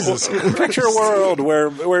ad. Jesus. Picture a world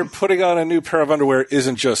where putting on a new pair of underwear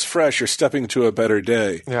isn't just fresh; you're stepping into a better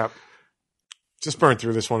day. Yeah. Just burn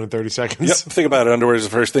through this one in 30 seconds. Yep. Think about it. Underwear is the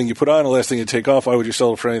first thing you put on, the last thing you take off. Why would you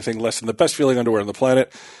sell it for anything less than the best feeling underwear on the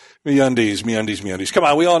planet? MeUndies. Come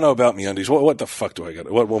on, we all know about MeUndies. What the fuck do I got?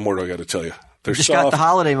 What more do I got to tell you? They're Just soft. got the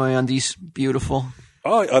holiday MeUndies. Beautiful.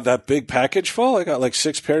 Oh, that big package full? I got like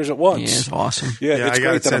 6 pairs at once. Yeah, it's awesome. Yeah, it's I got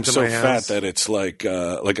great it that I'm sent to so my fat house. that it's like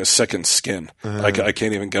a second skin. I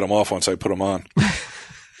can't even get them off once I put them on.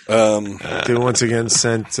 They once again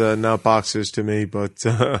sent not boxers to me, but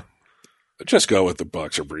Just go with the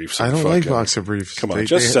boxer briefs. I and don't like fucking- boxer briefs. Come on, they,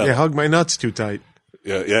 just they, settle. they hug my nuts too tight.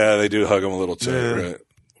 Yeah, they do hug them a little too. Yeah. Right?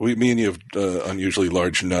 Me and you have unusually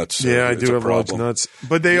large nuts. So Yeah, I it's do a have large problem. nuts,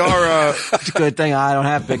 but they are. It's a good thing I don't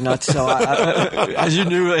have big nuts. So, as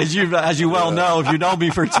you well know, if you know me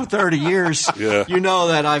for 30 years, Yeah. you know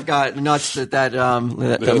that I've got nuts that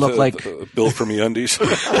look like built for MeUndies.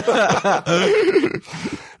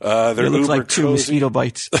 They're it looks uber like 2 cozy. mosquito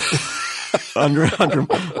bites under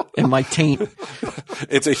in my taint.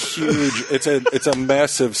 It's a huge. It's a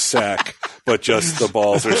massive sack, but just the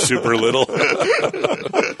balls are super little.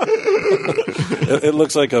 It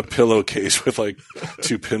looks like a pillowcase with like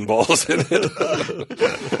 2 pinballs in it.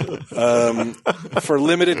 For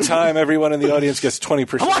limited time, everyone in the audience gets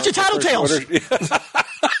 20%. I'm watching Tattletales.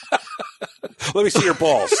 Let me see your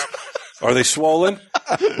balls. Are they swollen?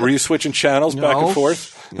 Were you switching channels back No. and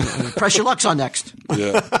forth? Press your Lux on next.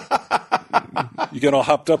 Yeah. You get all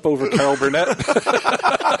hopped up over Carol Burnett?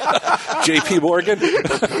 JP Morgan?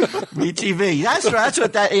 MeTV. That's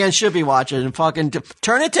what that Ann should be watching. And fucking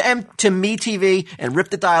turn it to MeTV and rip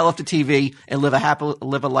the dial off the TV and live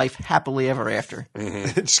a life happily ever after.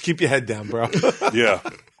 Just keep your head down, bro. Yeah.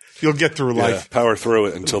 You'll get through Yeah, life. power through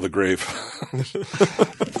it until the grave.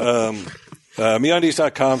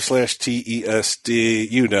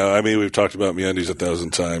 MeUndies.com/TESD. You know, I mean, we've talked about MeUndies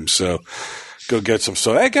 1,000 times, so go get some.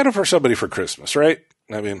 So I get them for somebody for Christmas, right?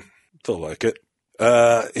 I mean, they'll like it.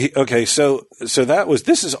 Okay, so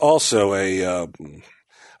this is also a,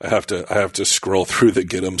 I have to scroll through the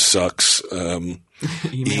Get 'em Sucks,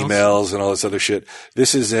 emails and all this other shit.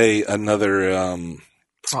 This is another,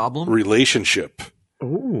 Problem. relationship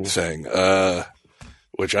Ooh. thing,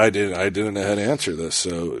 which I didn't know how to answer this,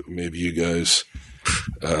 so maybe you guys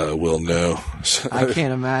will know. I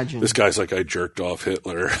can't imagine. This guy's like, I jerked off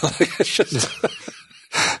Hitler. Like, it's just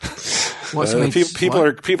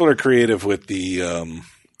People are creative with the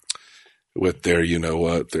with their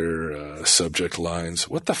their subject lines.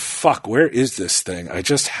 What the fuck? Where is this thing? I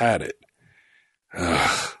just had it.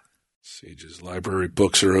 Sage's library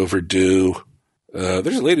books are overdue.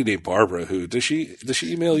 There's a lady named Barbara who does she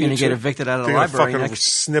email you? You're gonna get evicted out of the library. Fucking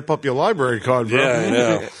snip up your library card, bro. Yeah, I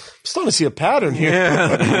know. I'm starting to see a pattern here.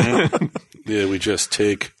 Yeah, we just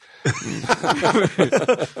take.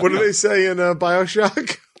 What do they say in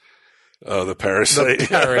BioShock? Oh, the parasite. The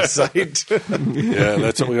parasite. Yeah,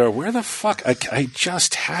 that's what we are. Where the fuck? I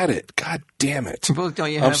just had it. God damn it. Don't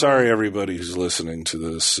you I'm sorry, everybody who's listening to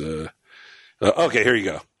this. Okay, here you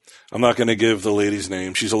go. I'm not going to give the lady's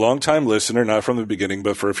name. She's a long-time listener, not from the beginning,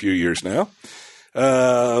 but for a few years now.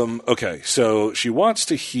 Okay, so she wants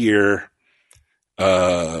to hear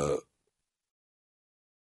our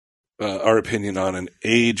opinion on an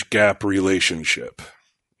age gap relationship.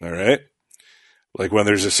 All right? Like when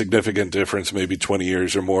there's a significant difference, maybe 20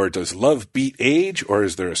 years or more, does love beat age, or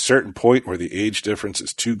is there a certain point where the age difference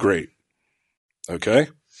is too great? Okay?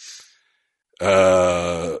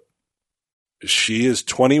 She is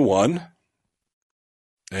 21,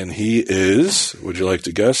 and he is, would you like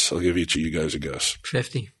to guess? I'll give each of you guys a guess.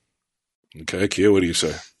 50. Okay, Kia, what do you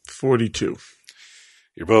say? 42.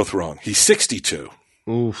 You're both wrong. He's 62.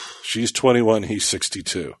 Oof. She's 21, he's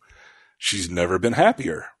 62. She's never been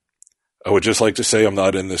happier. I would just like to say I'm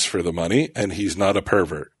not in this for the money, and he's not a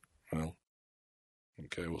pervert. Well,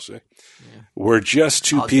 okay, we'll see. Yeah. We're just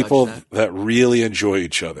two people that really enjoy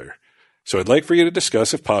each other. So I'd like for you to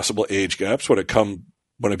discuss, if possible, age gaps when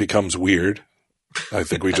it becomes weird. I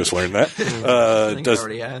think we just learned that.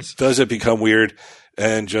 Does it become weird?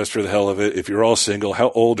 And just for the hell of it, if you're all single,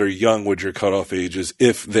 how old or young would your cutoff ages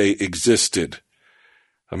if they existed?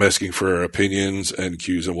 I'm asking for opinions and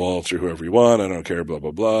Q's and Waltz or whoever you want. I don't care, blah,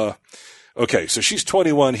 blah, blah. Okay, so she's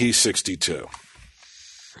 21, he's 62.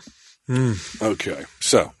 Okay,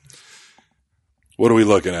 so what are we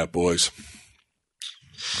looking at, boys?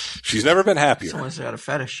 She's never been happier. Someone's got a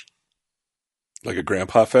fetish. Like a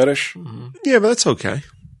grandpa fetish? Mm-hmm. Yeah, but that's okay.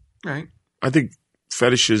 Right. I think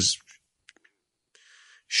fetishes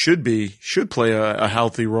should play a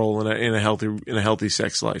healthy role in a healthy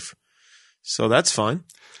sex life. So that's fine.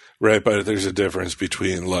 Right, but there's a difference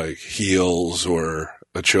between like heels or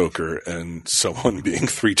a choker and someone being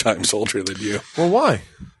 3 times older than you. Well, why?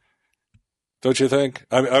 Don't you think?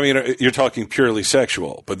 I mean, you're talking purely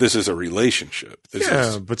sexual, but this is a relationship.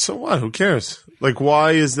 But so what? Who cares? Like,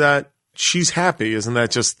 why is that? She's happy. Isn't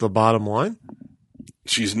that just the bottom line?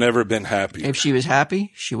 She's never been happy. If she was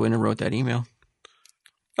happy, she wouldn't have wrote that email.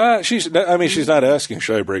 She's not asking,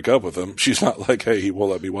 should I break up with him? She's not like, hey, he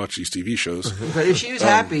won't let me watch these TV shows. But if she was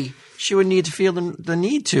happy, she would need to feel the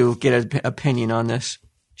need to get an opinion on this.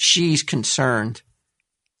 She's concerned.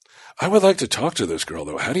 I would like to talk to this girl,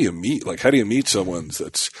 though. How do you meet someone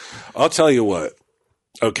that's – I'll tell you what.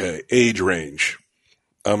 Okay, age range.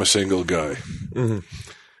 I'm a single guy. Mm-hmm.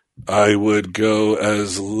 I would go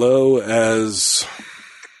as low as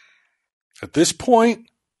 – at this point,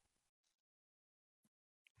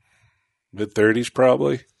 mid-30s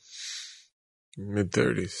probably.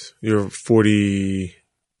 Mid-30s. You're 40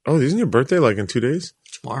 – oh, isn't your birthday like in 2 days?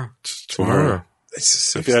 Tomorrow.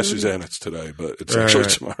 If you ask Suzanne, it's today, but it's actually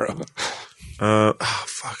tomorrow. Fuck!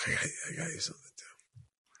 I got you something to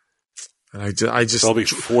do. And I just I'll be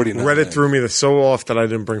 49. Reddit threw me so off that I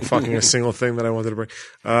didn't bring fucking a single thing that I wanted to bring.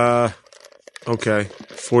 Okay,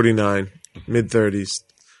 49, mid-30s.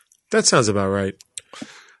 That sounds about right.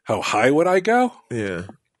 How high would I go? Yeah,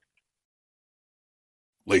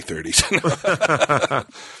 late 30s.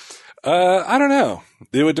 I don't know.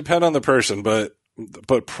 It would depend on the person, but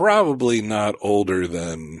probably not older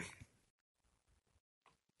than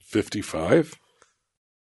 55.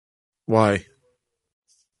 Why?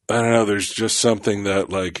 I don't know. There's just something that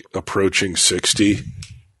like approaching 60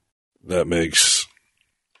 that makes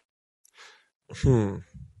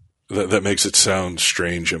that makes it sound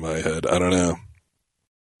strange in my head. I don't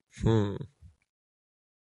know.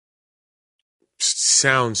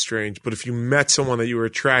 Sounds strange, but if you met someone that you were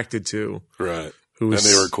attracted to, right, and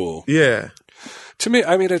they were cool, yeah. To me,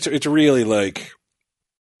 I mean, it's really like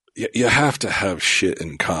you have to have shit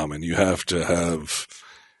in common. You have to have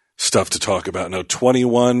stuff to talk about. Now,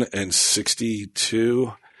 21 and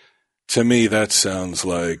 62, to me, that sounds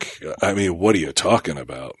like, I mean, what are you talking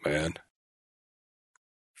about, man?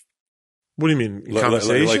 What do you mean?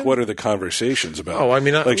 Conversation? Like, what are the conversations about? Oh, I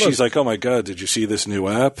mean, like, she's like, oh my God, did you see this new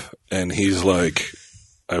app? And he's like,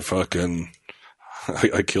 I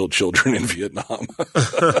killed children in Vietnam.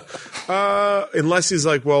 Unless he's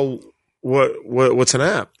like, well, what's an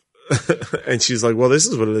app? And she's like, well, this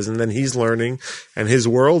is what it is. And then he's learning and his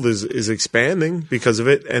world is expanding because of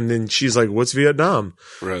it. And then she's like, what's Vietnam?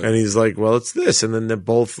 Right. And he's like, well, it's this. And then they're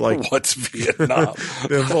both like, What's Vietnam?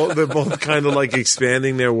 they're both kind of like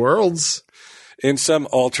expanding their worlds. In some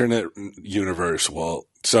alternate universe, Walt,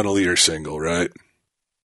 suddenly you're single, right?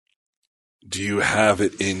 Do you have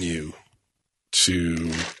it in you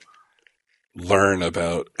to learn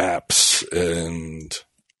about apps and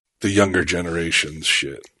the younger generation's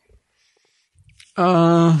shit?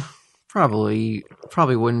 Probably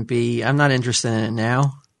wouldn't be. I'm not interested in it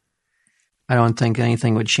now. I don't think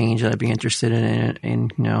anything would change that I'd be interested in it,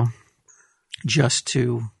 and just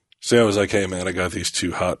to. Say I was like, hey man, I got these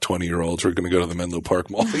two hot 20-year-olds. We're going to go to the Menlo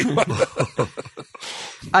Park Mall.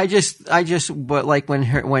 But like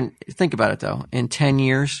when think about it though, in 10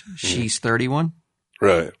 years, she's 31.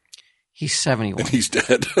 Right. He's 71. And he's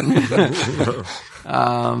dead.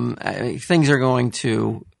 Things are going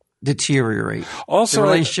to deteriorate. Also, the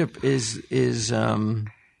relationship is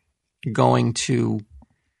going to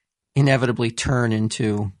inevitably turn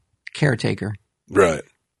into caretaker. Right.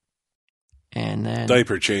 And then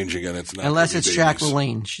diaper changing, and it's not unless it's babies. Jack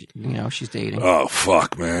LaLanne, she's dating. Oh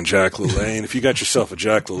fuck, man, Jack LaLanne! If you got yourself a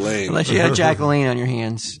Jack LaLanne, unless you had Jack LaLanne on your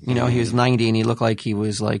hands, he was 90 and he looked like he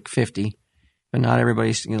was like 50. But not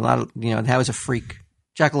everybody's. A lot of that was a freak.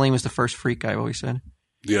 Jack LaLanne was the first freak. I've always said.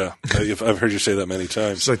 Yeah, I've heard you say that many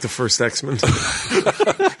times. It's like the first X-Men.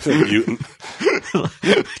 Mutant.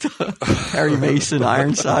 Harry Mason,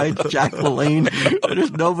 Ironside, Jack LaLanne.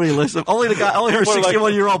 There's nobody listening. Only her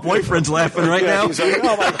 61-year-old boyfriend's laughing right now. He's like,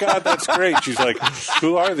 oh my God, that's great. She's like,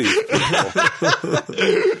 who are these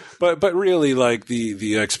people? But really, like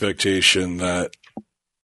the expectation that,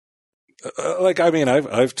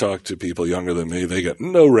 I've talked to people younger than me. They get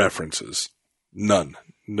no references, none.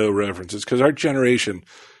 No references, because our generation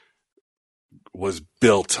was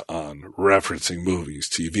built on referencing movies,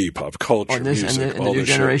 TV, pop culture, music. And the new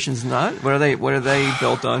generation's not. What are they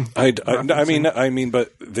built on? I mean,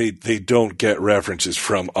 but they don't get references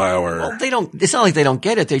from our. Well, they don't. It's not like they don't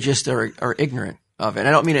get it. They just are ignorant of it.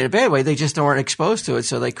 I don't mean it in a bad way. They just weren't exposed to it,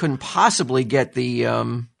 so they couldn't possibly get the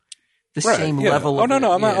same level. Oh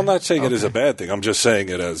no, I'm not saying it is a bad thing. I'm just saying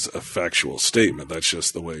it as a factual statement. That's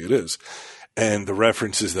just the way it is. And the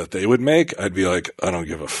references that they would make, I'd be like, I don't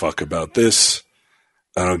give a fuck about this.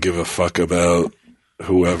 I don't give a fuck about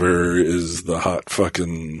whoever is the hot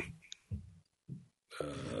fucking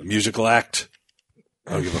musical act.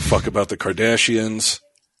 I don't give a fuck about the Kardashians.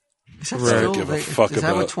 Is that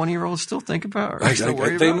what 20-year-olds still think about?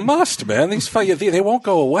 They must, man. They won't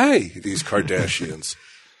go away, these Kardashians.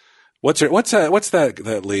 What's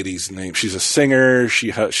that lady's name? She's a singer. She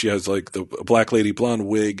has like the black lady blonde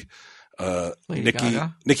wig.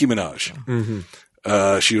 Nicki Minaj.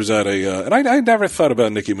 Mm-hmm. She was at and I never thought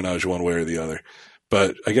about Nicki Minaj one way or the other,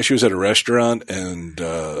 but I guess she was at a restaurant and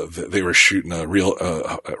they were shooting a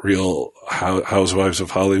real Housewives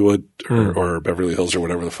of Hollywood or Beverly Hills or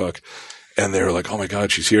whatever the fuck, and they were like, oh my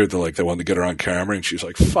God, she's here. They wanted to get her on camera, and she's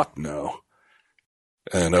like, fuck no.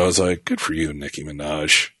 And I was like, good for you, Nicki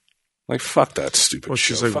Minaj. Like, fuck that stupid show.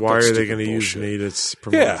 She's like, why are they going to use me to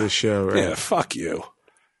promote this show? Right? Yeah, fuck you.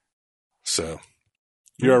 So,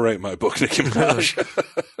 you're right, my book, Nicki Minaj.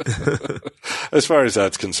 As far as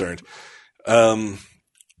that's concerned.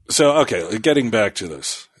 Okay, getting back to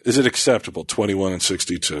this. Is it acceptable, 21 and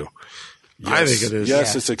 62? Yes. I think it is.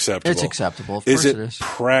 Yes, it's acceptable. It's acceptable. Of course it is.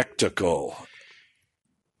 Practical?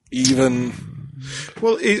 Even.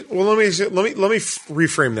 Well, let me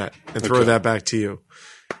reframe that and throw that back to you.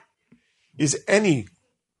 Is any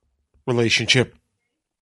relationship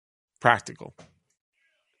practical?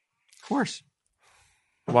 Of course.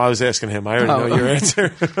 Well, I was asking him. I already know your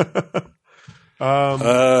answer.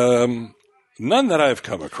 None that I've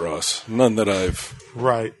come across. None that I've.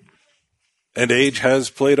 Right. And age has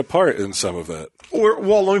played a part in some of that.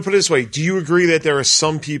 Well, let me put it this way. Do you agree that there are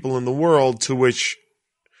some people in the world to which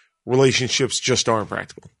relationships just aren't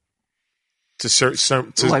practical?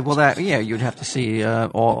 You'd have to see a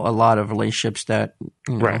lot of relationships that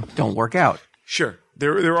don't work out. Sure.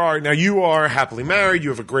 There are. Now, you are happily married. You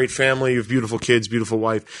have a great family. You have beautiful kids, beautiful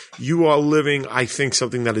wife. You are living, I think,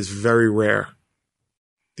 something that is very rare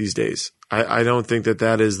these days. I don't think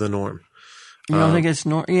that is the norm. You don't think it's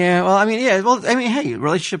normal? Yeah. Well, hey,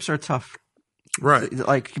 relationships are tough. Right.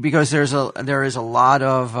 Like, because there is a lot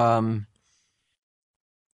of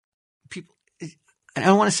people, I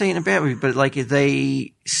don't want to say it in a bad way, but like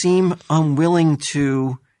they seem unwilling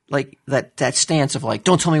to, like, that stance of like,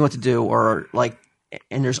 don't tell me what to do, or like,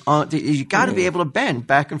 and you got to be able to bend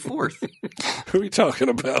back and forth. Who are we talking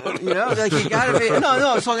about? You know, like you got to be. No,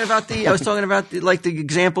 I was talking about like the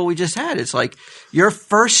example we just had. It's like your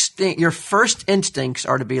first instincts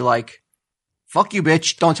are to be like, "Fuck you,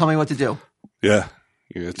 bitch! Don't tell me what to do." Yeah,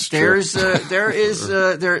 it's true. There's,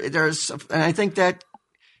 and I think that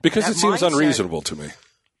because that it seems mindset, unreasonable to me.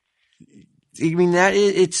 I mean that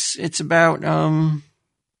it's about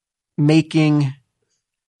making.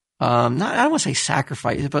 I don't want to say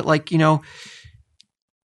sacrifice, but like, you know,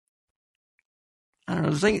 I don't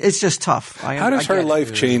know. It's just tough. How does her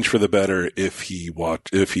life change for the better if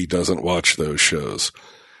he doesn't watch those shows?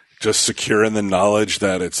 Just secure in the knowledge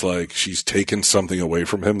that it's like she's taken something away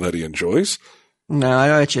from him that he enjoys? No,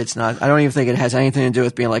 actually it's not. I don't even think it has anything to do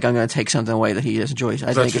with being like, I'm going to take something away that he enjoys.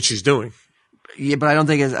 That's what she's doing. Yeah, but I don't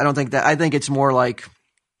think it's more like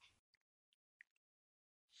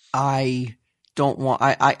I don't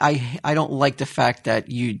like the fact that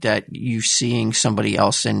you seeing somebody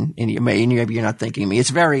else and you're not thinking of me. It's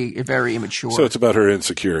very, very immature. So it's about her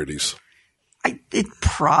insecurities. It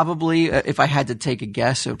probably, if I had to take a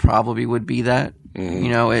guess, it probably would be that. Mm-hmm.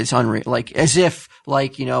 You know, it's unreal. Like as if,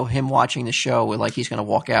 like, you know, him watching the show, like he's going to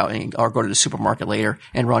walk out or go to the supermarket later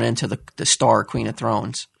and run into the star Queen of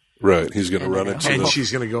Thrones. Right, he's going to run into and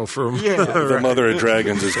she's going to go for him. Yeah, the Mother of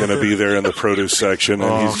Dragons is going to be there in the produce section,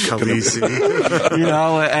 and he's Khaleesi. You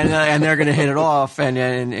know, and they're going to hit it off,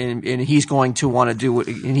 and he's going to want to do it,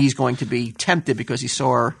 and he's going to be tempted because he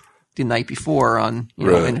saw her the night before on, you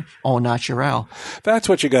know, in Au Naturel. That's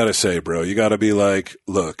what you got to say, bro. You got to be like,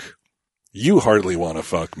 look, you hardly want to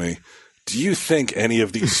fuck me. Do you think any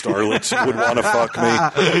of these starlets would want to fuck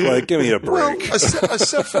me? Like, give me a break. Well, a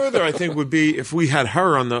step further, I think, would be if we had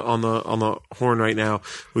her on the horn right now.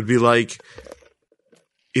 Would be like,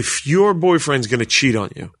 if your boyfriend's going to cheat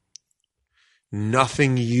on you,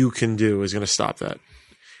 nothing you can do is going to stop that.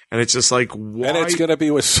 And it's just like, why? And it's going to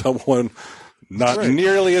be with someone not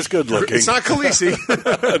nearly as good looking. It's not Khaleesi.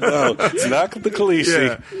 No, it's not the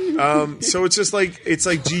Khaleesi. Yeah. So it's just like,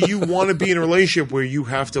 do you want to be in a relationship where you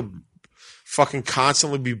have to fucking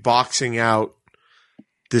constantly be boxing out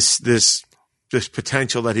this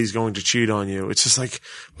potential that he's going to cheat on you? It's just like,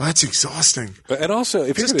 well, that's exhausting. And also,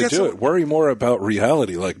 if you're going to do it, worry more about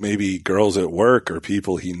reality, like maybe girls at work or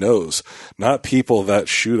people he knows, not people that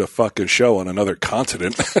shoot a fucking show on another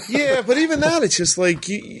continent. Yeah, but even that, it's just like,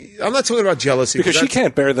 I'm not talking about jealousy. Because she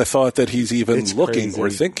can't bear the thought that he's even looking or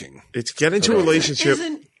thinking. It's get into a relationship.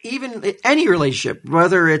 Even any relationship,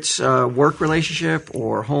 whether it's a work relationship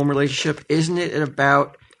or home relationship, isn't it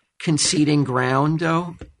about conceding ground,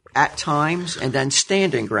 though, at times, and then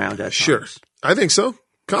standing ground at times? Sure. I think so.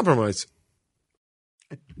 Compromise.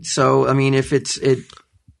 So, I mean, if it's... Yeah,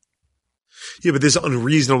 but there's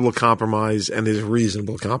unreasonable compromise and there's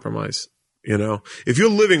reasonable compromise. You know, if you're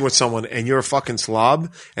living with someone and you're a fucking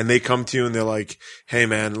slob and they come to you and they're like, hey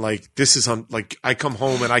man, like this is like I come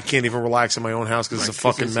home and I can't even relax in my own house because it's a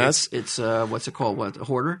fucking mess. It's what's it called? What, a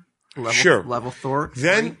hoarder? Level Thor.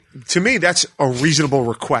 Then to me, that's a reasonable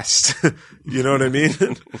request. You know what I mean?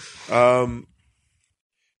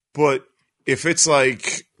 But if it's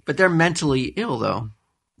like, but they're mentally ill though.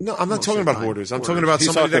 No, I'm not talking about hoarders. I'm talking about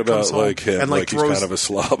somebody that comes home like him, and like throws, he's kind of a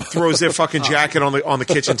slob. Throws their fucking jacket on the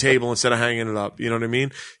kitchen table instead of hanging it up. You know what I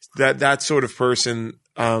mean? That sort of person.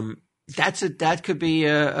 That could be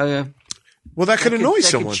a well, that could annoy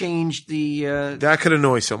someone. Could change the. That could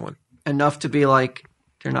annoy someone enough to be like,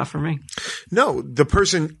 they're not for me. No, the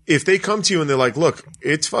person, if they come to you and they're like, look,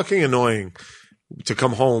 it's fucking annoying to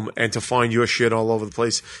come home and to find your shit all over the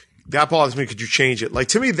place. That bothers me. Could you change it? Like,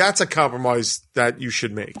 to me, that's a compromise that you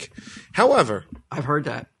should make. However, I've heard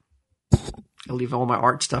that. I leave all my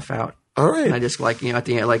art stuff out. All right. And I just at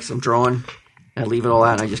the end, like some drawing, and I leave it all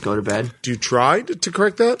out and I just go to bed. Do you try to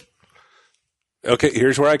correct that? Okay,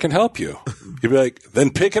 here's where I can help you. You'd be like, then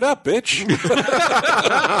pick it up, bitch. The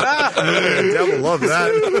devil love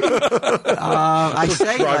that. I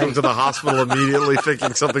say, drive him to the hospital immediately,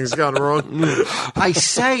 thinking something's gone wrong. I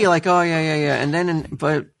say, like, oh yeah, and then,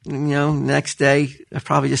 but next day I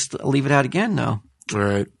probably just leave it out again, though. All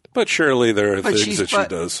right. But surely there are things that she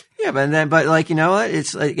does. Yeah, but like, you know what?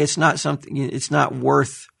 It's like it's not something. It's not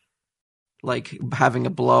worth like having a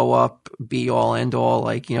blow up, be all end all,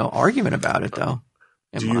 like, argument about it though.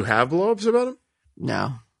 Do you have blow ups about him?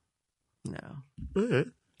 No. All right.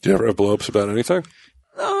 Do you ever have blow ups about anything?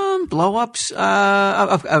 Blow ups.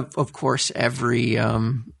 Of course, I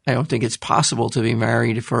don't think it's possible to be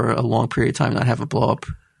married for a long period of time and not have a blow up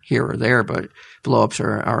here or there, but blow ups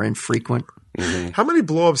are infrequent. Mm-hmm. How many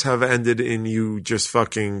blow ups have ended in you just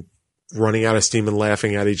fucking running out of steam and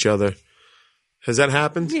laughing at each other? Has that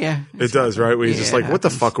happened? Yeah. It does, right? Where you're just like, what the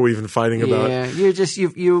fuck are we even fighting about? Yeah,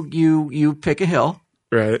 you pick a hill,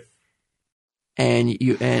 Right. and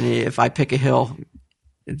if I pick a hill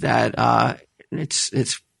that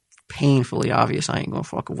it's painfully obvious I ain't gonna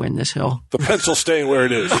fucking win this hill. The pencil's staying where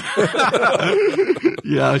it is.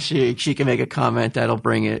 Yeah, she can make a comment that'll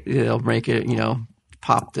bring it. It'll make it,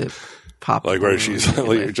 pop. Like where she's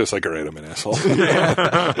just like, all right, I'm an asshole.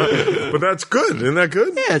 But that's good. Isn't that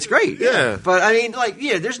good? Yeah, it's great. Yeah. But I mean,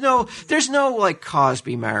 there's no like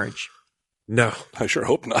Cosby marriage. No. I sure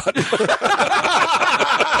hope not.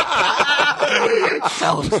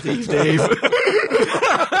 Tell him, Steve Dave.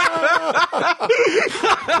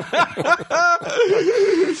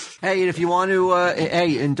 Hey, and if you want to,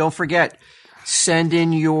 and don't forget, send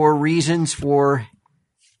in your reasons for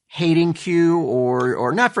hating Q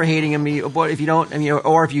or not for hating him, but if you don't,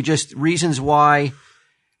 or if you just reasons why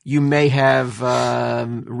you may have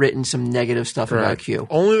written some negative stuff about Q.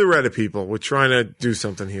 Only the Reddit people. We're trying to do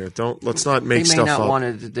something here. Let's not make stuff up.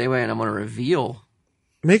 They may not want to reveal.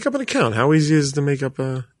 Make up an account. How easy is it to make up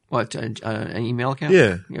a... What, an email account?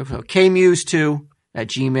 Yeah.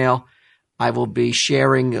 kmuse2@gmail. I will be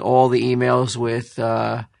sharing all the emails with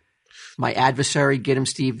my adversary, Get Him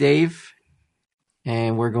Steve Dave,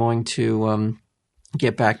 and we're going to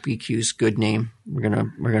get back BQ's good name. We're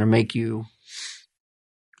gonna make you.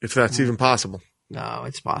 If that's even possible. No,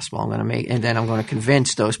 it's possible. I'm going to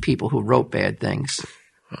convince those people who wrote bad things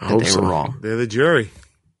that they were wrong. They're the jury.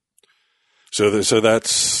 So the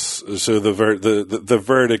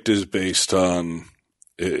verdict is based on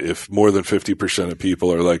if more than 50% of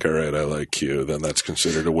people are like, all right, I like Q, then that's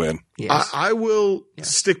considered a win. Yes. I will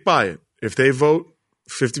stick by it. If they vote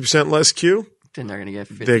 50% less Q, then they're going to get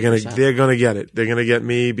 50%. They're going to get it. They're going to get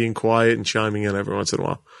me being quiet and chiming in every once in a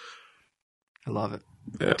while. I love it.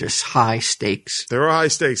 Yeah. There's high stakes. There are high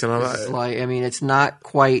stakes, and it's not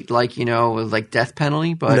quite like like death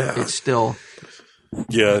penalty, but it's still.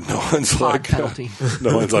 Yeah, no one's like penalty.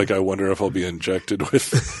 No one's like, I wonder if I'll be injected with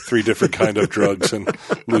 3 different kind of drugs and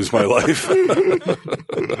lose my life.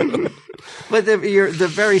 But the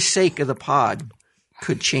very sake of the pod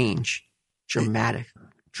could change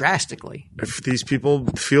drastically. If these people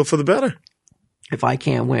feel for the better. If I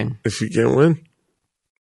can't win. If you can't win.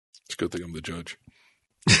 It's a good thing I'm the judge.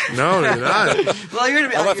 No, you're not. Well, you're going to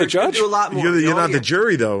be. I'm not the judge. Do a lot more. You're not the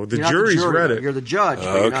jury, though. The jury's read it. You're the judge,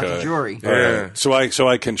 but you're not the jury. Yeah. So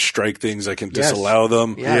I can strike things. I can disallow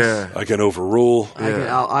them. Yes. Yeah. I can overrule.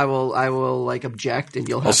 I will like object, and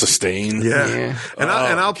you'll. I'll sustain. Yeah. And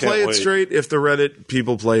I'll play it straight if the Reddit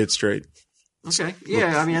people play it straight. Okay.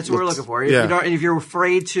 Yeah. That's what we're looking for. If you're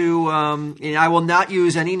afraid to, I will not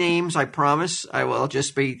use any names. I promise. There'll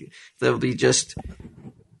be just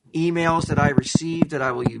emails that I received that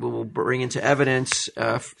I will bring into evidence,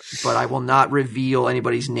 but I will not reveal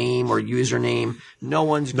anybody's name or username.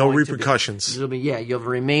 No repercussions. You'll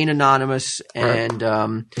remain anonymous, and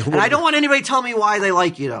I don't want anybody to tell me why they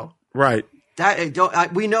like you, though. Right.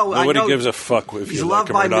 We know. Nobody gives a fuck if you like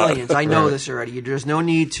him or not. He's loved by millions. I know this already. There's no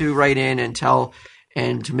need to write in and tell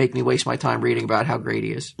and to make me waste my time reading about how great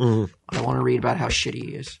he is. Mm-hmm. I want to read about how shitty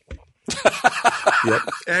he is. Yep.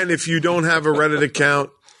 And if you don't have a Reddit account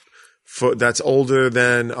that's older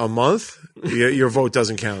than a month, your vote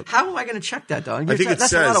doesn't count. How am I going to check that, though? I think it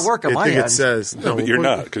that's says. A lot of work on my end. I think it says. No, but you're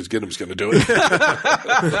not, because Ginnam's going to do it.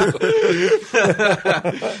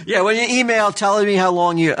 Yeah, when you email telling me how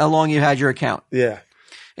long you had your account. Yeah.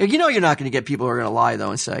 You're not going to get people who are going to lie, though,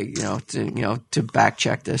 and say, to back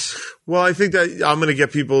check this. Well, I think that I'm going to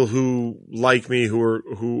get people who like me,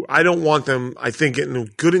 who I don't want them. I think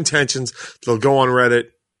in good intentions, they'll go on Reddit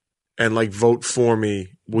and vote for me.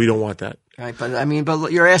 We don't want that. Right,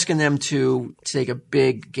 but you're asking them to take a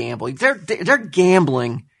big gamble. They're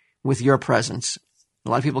gambling with your presence. A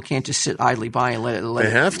lot of people can't just sit idly by and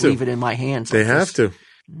leave it in my hands. They have to. All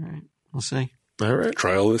right, we'll see. All right.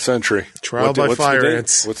 Trial of the century. Trial by fire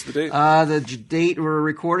ants. What's the date? The date we're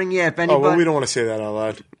recording. Yeah, if anybody. We don't want to say that out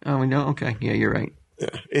loud. Oh, we know. Okay, yeah, you're right. Yeah,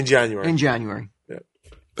 in January. Yeah.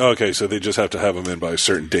 Okay, so they just have to have them in by a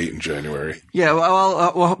certain date in January. Yeah,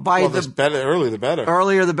 earlier the better.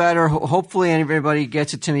 Earlier the better. Hopefully, everybody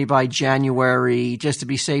gets it to me by January, just to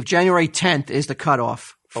be safe. January 10th is the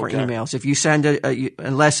cutoff for emails. If you send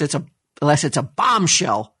unless it's a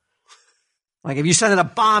bombshell. Like if you send it a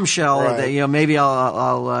bombshell, right. Maybe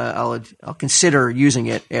I'll consider using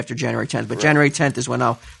it after January 10th. But right. January 10th is when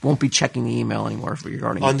I won't be checking the email anymore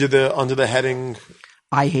regarding under the heading.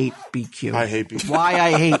 I hate BQ. I hate BQ. Why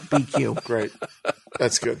I hate BQ. Great,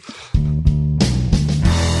 that's good.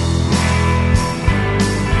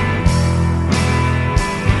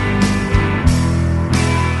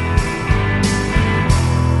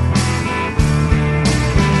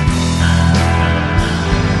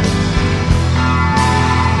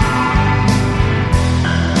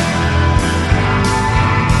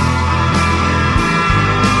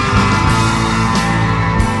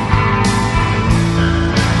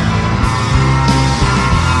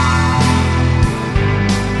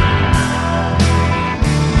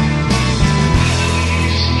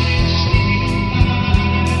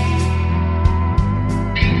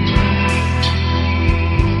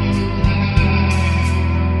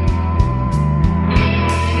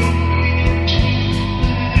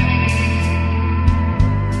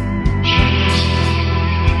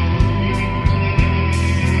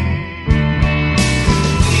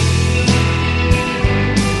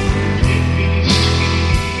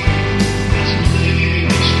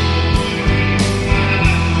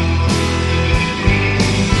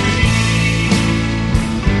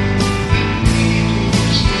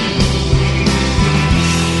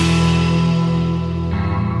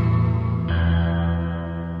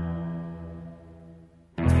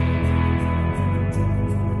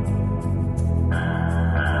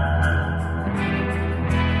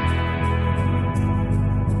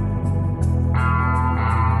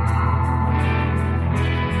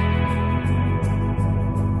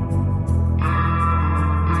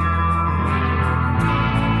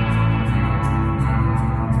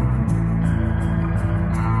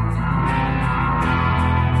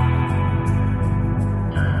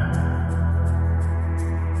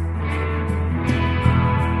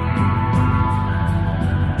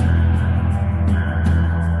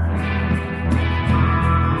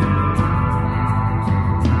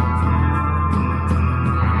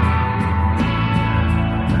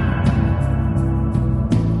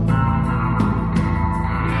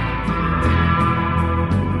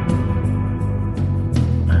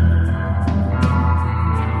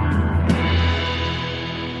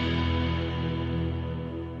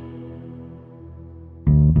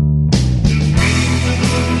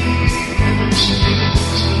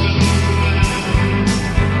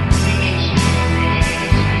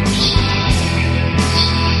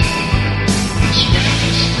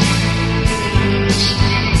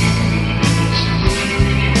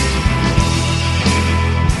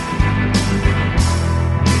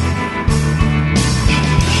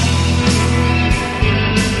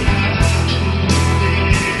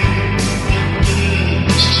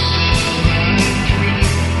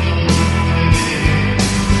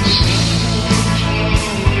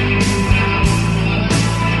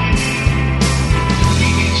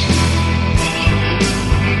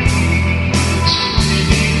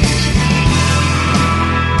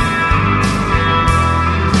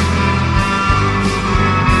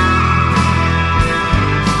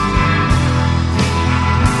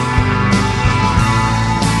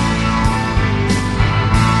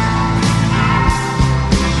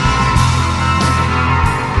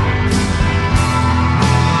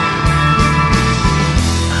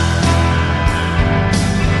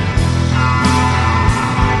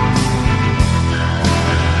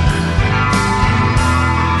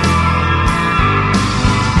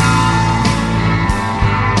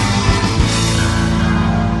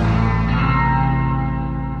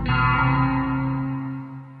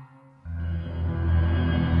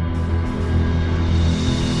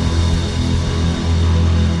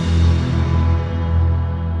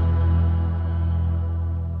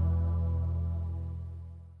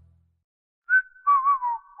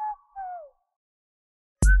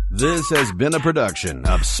 This has been a production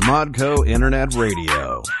of Smodco Internet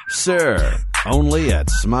Radio. Sir, only at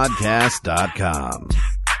smodcast.com.